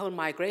 So the whole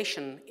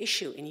migration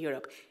issue in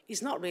Europe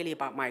is not really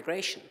about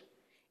migration.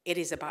 It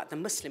is about the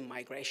Muslim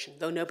migration,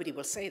 though nobody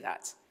will say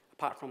that,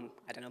 apart from,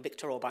 I don't know,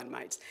 Viktor Orban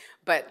might.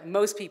 But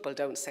most people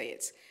don't say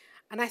it.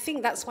 And I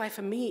think that's why,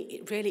 for me,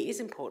 it really is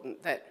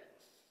important that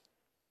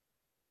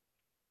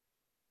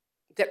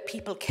that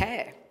people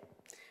care.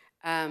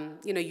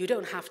 You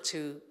don't have to,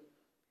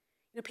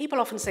 people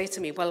often say to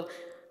me, well,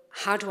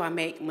 how do I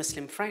make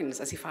Muslim friends,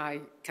 as if I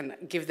can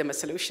give them a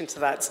solution to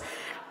that.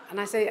 And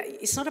I say,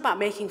 it's not about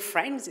making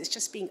friends, it's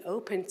just being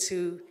open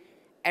to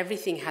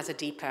everything has a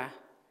deeper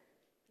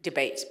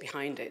debate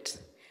behind it,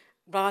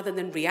 rather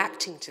than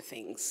reacting to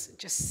things,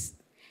 just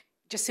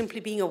simply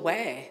being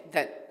aware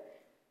that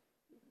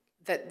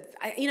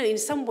in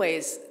some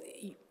ways,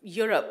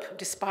 Europe,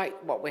 despite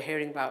what we're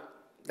hearing about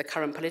the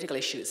current political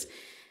issues,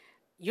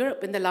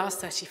 Europe in the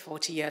last 30,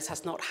 40 years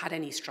has not had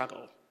any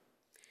struggle.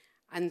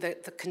 And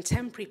the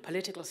contemporary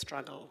political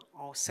struggle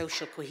or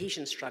social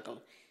cohesion struggle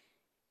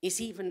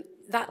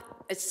that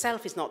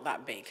itself is not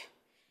that big.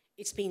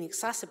 It's been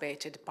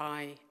exacerbated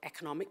by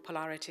economic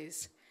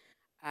polarities,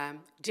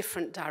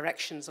 different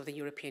directions of the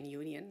European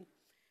Union.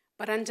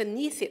 But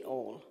underneath it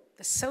all,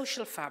 the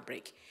social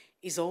fabric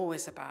is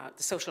always about,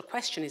 the social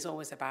question is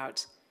always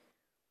about,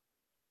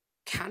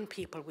 can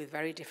people with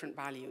very different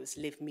values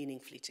live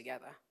meaningfully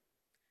together?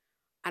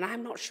 And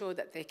I'm not sure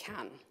that they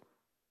can.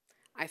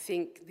 I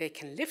think they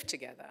can live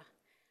together,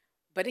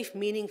 but if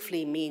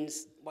meaningfully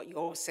means what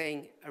you're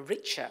saying, a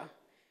richer,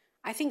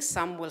 I think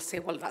some will say,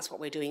 well, that's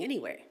what we're doing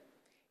anyway.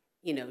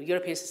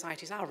 European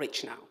societies are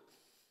rich now.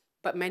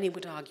 But many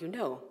would argue,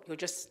 no, you're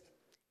just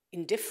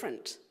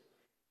indifferent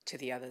to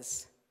the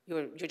others.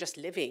 You're just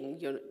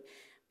living.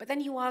 But then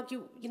you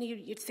argue,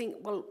 you'd think,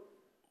 well,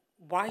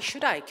 why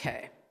should I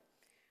care?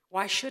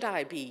 Why should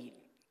I be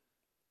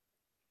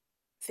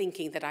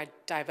thinking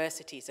that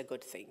diversity is a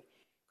good thing?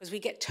 Because we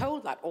get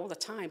told that all the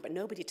time, but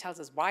nobody tells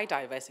us why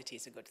diversity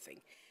is a good thing.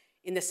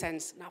 In the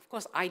sense, now, of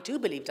course, I do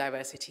believe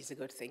diversity is a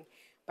good thing,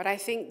 but I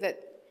think that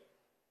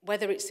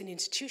whether it's in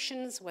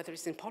institutions, whether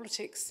it's in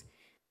politics,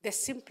 there's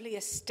simply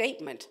a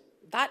statement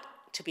that,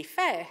 to be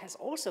fair, has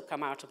also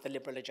come out of the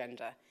liberal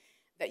agenda,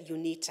 that you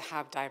need to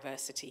have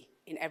diversity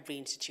in every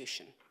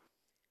institution.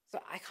 So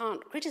I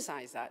can't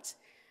criticize that,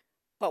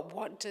 but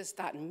what does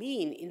that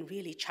mean in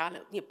really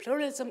challenge?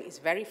 Pluralism is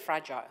very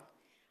fragile,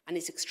 and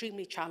it's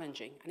extremely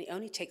challenging, and it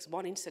only takes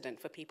one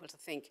incident for people to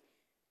think,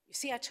 you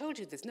see, I told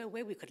you there's no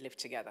way we could live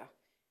together.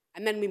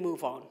 And then we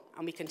move on,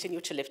 and we continue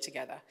to live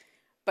together.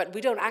 But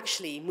we don't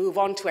actually move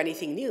on to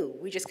anything new.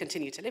 We just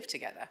continue to live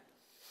together.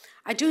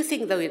 I do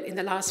think, though, in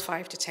the last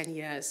 5 to 10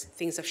 years,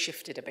 things have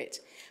shifted a bit,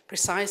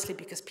 precisely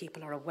because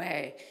people are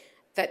aware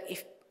that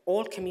if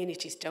all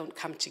communities don't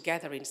come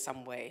together in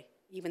some way,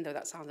 even though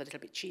that sounds a little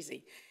bit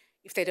cheesy,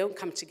 if they don't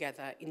come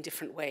together in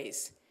different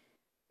ways,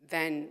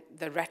 then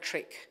the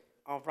rhetoric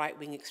of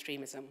right-wing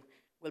extremism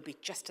will be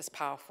just as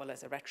powerful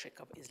as the rhetoric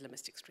of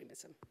Islamist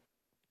extremism.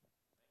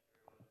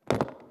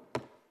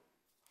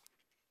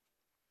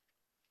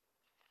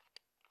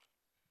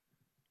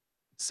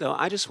 So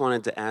I just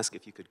wanted to ask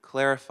if you could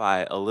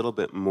clarify a little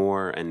bit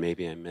more, and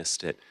maybe I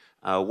missed it,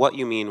 what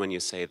you mean when you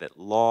say that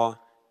law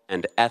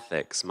and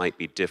ethics might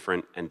be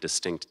different and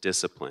distinct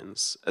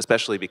disciplines,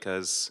 especially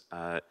because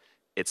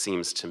it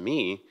seems to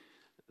me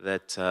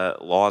that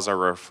laws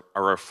are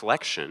a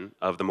reflection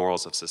of the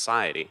morals of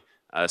society,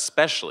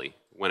 especially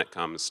when it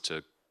comes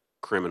to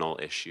criminal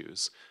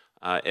issues,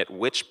 at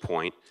which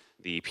point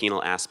the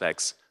penal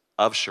aspects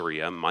of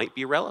Sharia might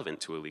be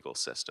relevant to a legal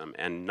system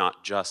and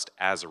not just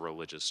as a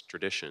religious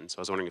tradition. So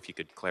I was wondering if you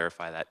could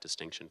clarify that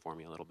distinction for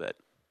me a little bit.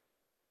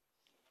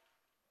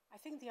 I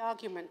think the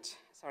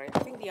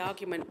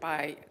argument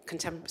by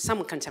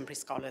some contemporary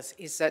scholars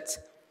is that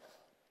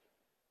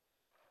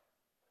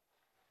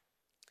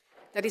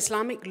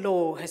Islamic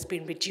law has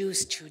been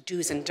reduced to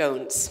do's and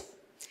don'ts.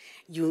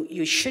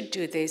 You should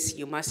do this,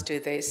 you must do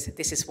this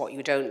is what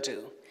you don't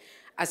do,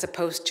 as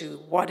opposed to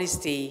what is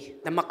the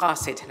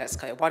maqasid, let's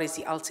call it, what is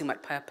the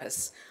ultimate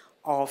purpose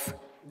of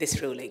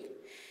this ruling.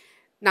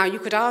 Now, you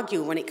could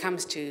argue when it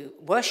comes to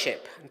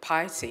worship and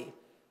piety,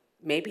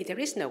 maybe there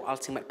is no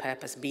ultimate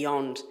purpose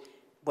beyond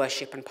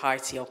worship and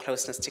piety or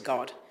closeness to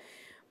God.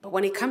 But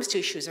when it comes to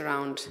issues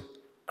around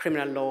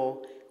criminal law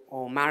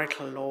or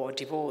marital law or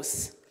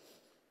divorce,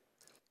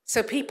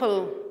 so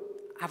people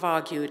have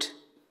argued,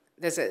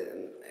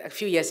 a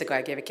few years ago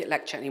I gave a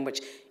lecture in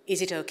which,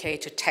 is it okay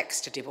to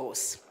text a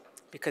divorce?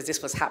 Because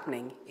this was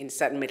happening in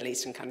certain Middle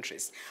Eastern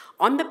countries,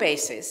 on the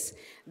basis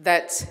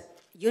that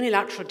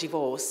unilateral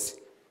divorce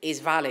is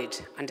valid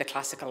under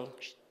classical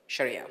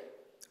Sharia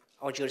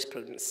or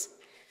jurisprudence.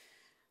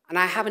 And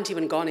I haven't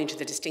even gone into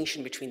the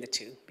distinction between the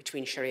two,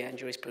 between Sharia and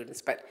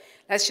jurisprudence, but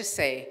let's just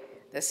say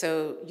that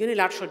so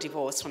unilateral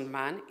divorce from the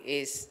man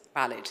is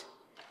valid.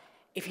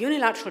 If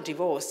unilateral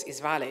divorce is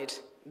valid,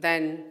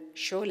 then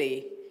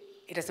surely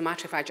it doesn't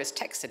matter if I just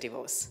text a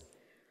divorce.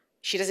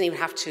 She doesn't even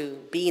have to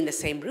be in the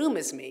same room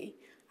as me.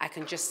 I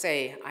can just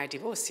say, I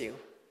divorce you.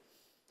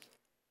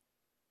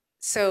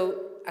 So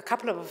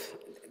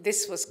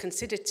this was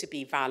considered to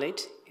be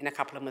valid in a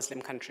couple of Muslim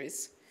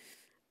countries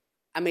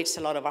amidst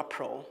a lot of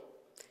uproar.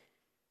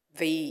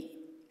 The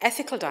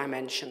ethical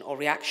dimension or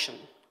reaction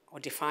or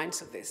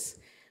defiance of this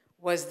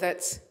was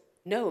that,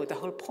 no, the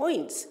whole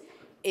point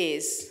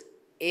is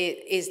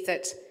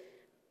that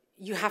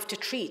you have to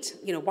treat,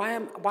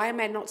 why am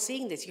I not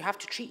seeing this? You have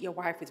to treat your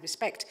wife with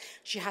respect.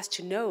 She has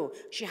to know.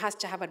 She has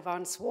to have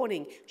advance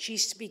warning. She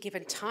has to be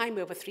given time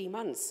over 3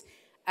 months.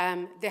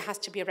 There has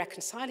to be a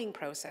reconciling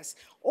process.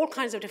 All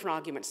kinds of different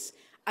arguments,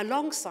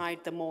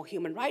 alongside the more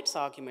human rights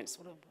arguments,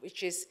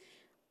 which is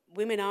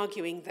women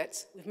arguing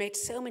that we've made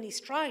so many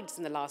strides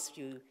in the last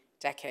few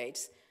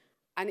decades,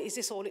 and is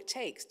this all it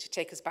takes to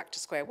take us back to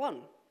square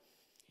one?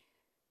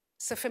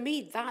 So for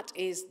me, that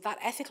is that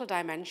ethical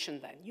dimension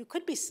then. You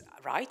could be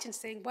right in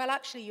saying, well,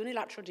 actually,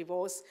 unilateral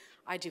divorce,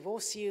 I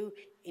divorce you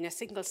in a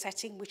single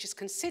setting, which is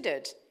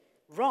considered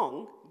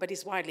wrong, but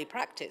is widely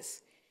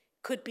practiced,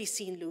 could be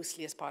seen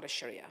loosely as part of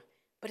Sharia.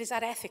 But is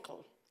that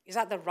ethical? Is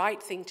that the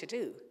right thing to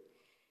do?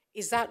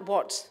 Is that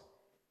what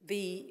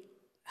the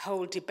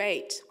whole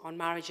debate on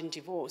marriage and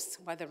divorce,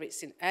 whether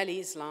it's in early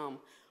Islam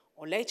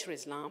or later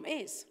Islam,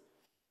 is?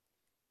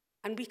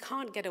 And we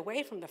can't get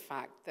away from the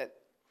fact that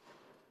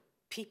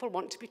people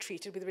want to be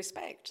treated with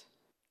respect.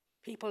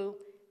 People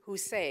who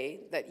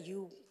say that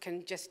you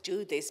can just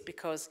do this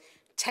because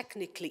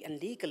technically and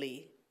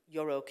legally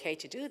you're okay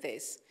to do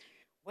this,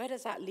 where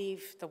does that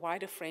leave the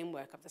wider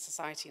framework of the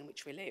society in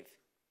which we live?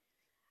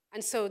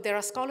 And so there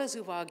are scholars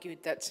who've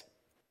argued that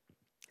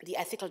the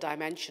ethical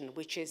dimension,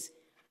 which is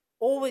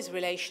always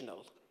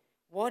relational,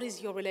 what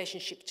is your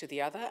relationship to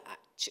the other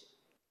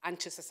and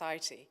to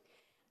society,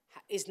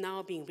 is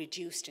now being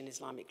reduced in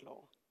Islamic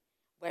law,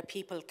 where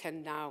people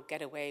can now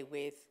get away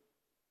with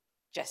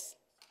just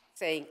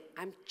saying,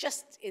 I'm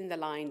just in the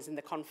lines, in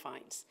the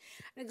confines.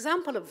 An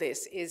example of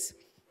this is,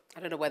 I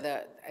don't know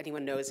whether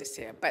anyone knows this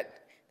here, but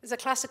there's a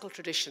classical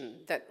tradition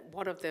that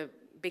one of the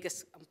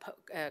biggest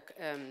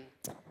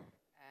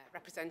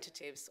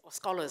representatives or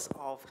scholars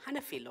of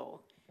Hanafi law,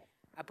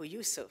 Abu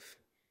Yusuf,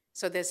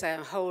 so there's a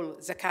whole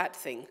zakat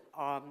thing,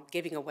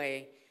 giving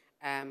away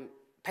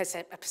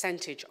a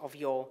percentage of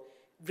your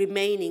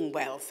remaining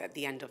wealth at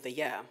the end of the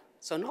year.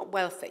 So not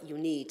wealth that you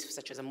need,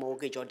 such as a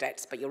mortgage or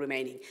debts, but your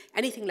remaining,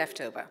 anything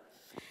left over.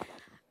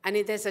 And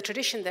there's a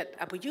tradition that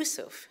Abu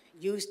Yusuf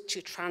used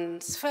to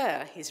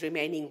transfer his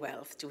remaining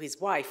wealth to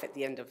his wife at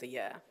the end of the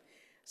year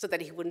so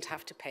that he wouldn't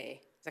have to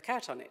pay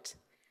zakat on it.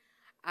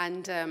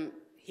 And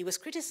he was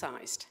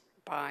criticized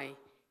by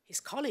his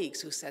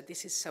colleagues who said,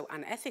 this is so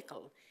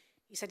unethical.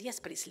 He said, yes,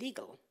 but it's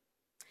legal.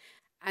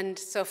 And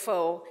so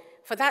for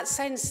that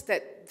sense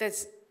that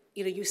there's,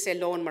 you say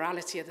law and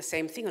morality are the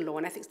same thing, and law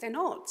and ethics, they're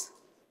not.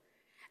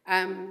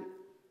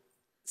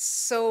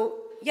 So,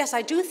 yes,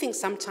 I do think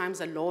sometimes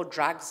the law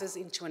drags us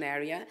into an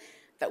area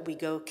that we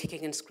go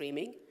kicking and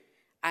screaming,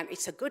 and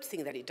it's a good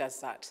thing that it does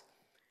that.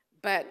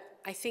 But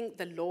I think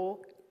the law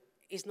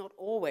is not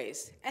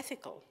always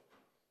ethical.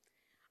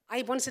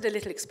 I once did a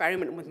little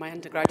experiment with my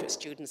undergraduate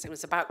students. It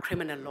was about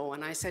criminal law,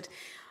 and I said,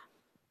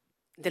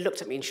 they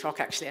looked at me in shock,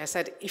 actually. I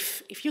said,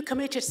 if you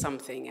committed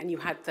something and you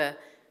had a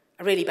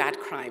really bad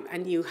crime,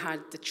 and you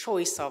had the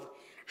choice of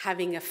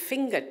having a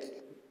finger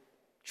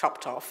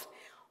chopped off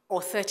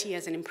or 30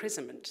 years in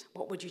imprisonment,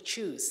 what would you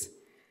choose?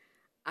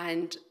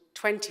 And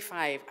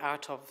 25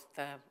 out of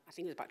the, I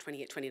think it was about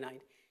 28,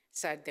 29,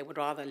 said they would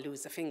rather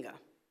lose a finger.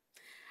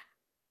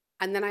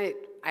 And then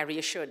I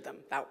reassured them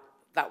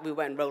that we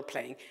weren't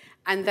role-playing.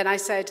 And then I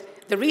said,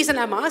 the reason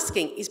I'm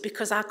asking is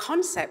because our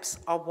concepts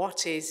of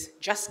what is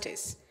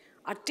justice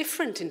are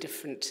different in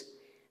different,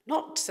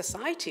 not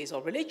societies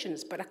or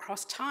religions, but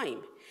across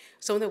time.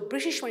 So when the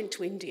British went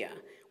to India,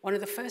 one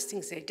of the first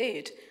things they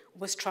did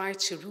was try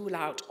to rule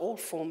out all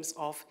forms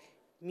of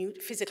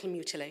physical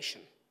mutilation.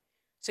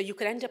 So you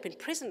could end up in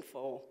prison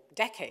for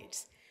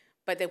decades,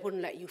 but they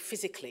wouldn't let you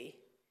physically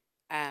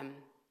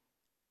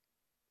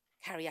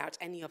carry out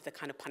any of the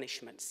kind of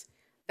punishments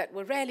that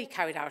were rarely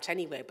carried out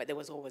anyway, but there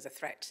was always a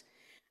threat.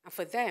 And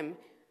for them,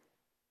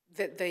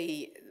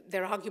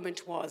 their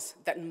argument was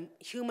that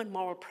human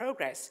moral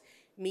progress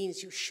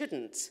means you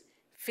shouldn't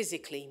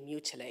physically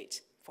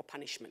mutilate for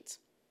punishment.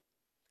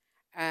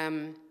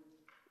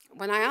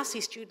 When I asked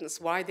these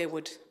students why they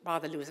would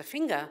rather lose a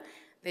finger,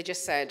 they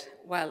just said,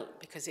 well,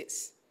 because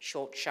it's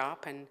short,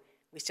 sharp, and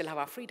we still have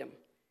our freedom.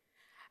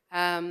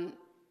 And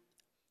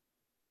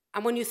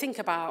when you think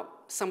about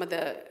some of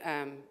the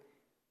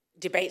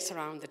debates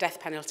around the death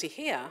penalty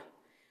here,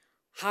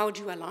 how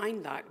do you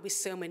align that with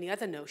so many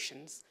other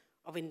notions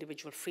of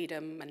individual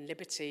freedom and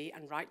liberty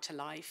and right to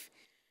life?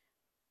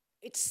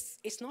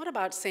 It's not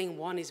about saying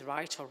one is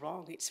right or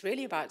wrong. It's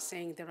really about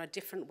saying there are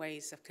different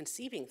ways of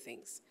conceiving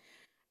things.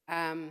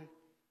 And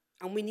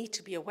we need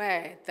to be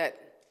aware that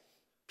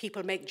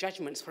people make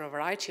judgments for a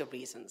variety of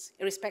reasons,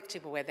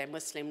 irrespective of whether they're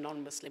Muslim,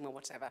 non-Muslim, or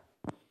whatever.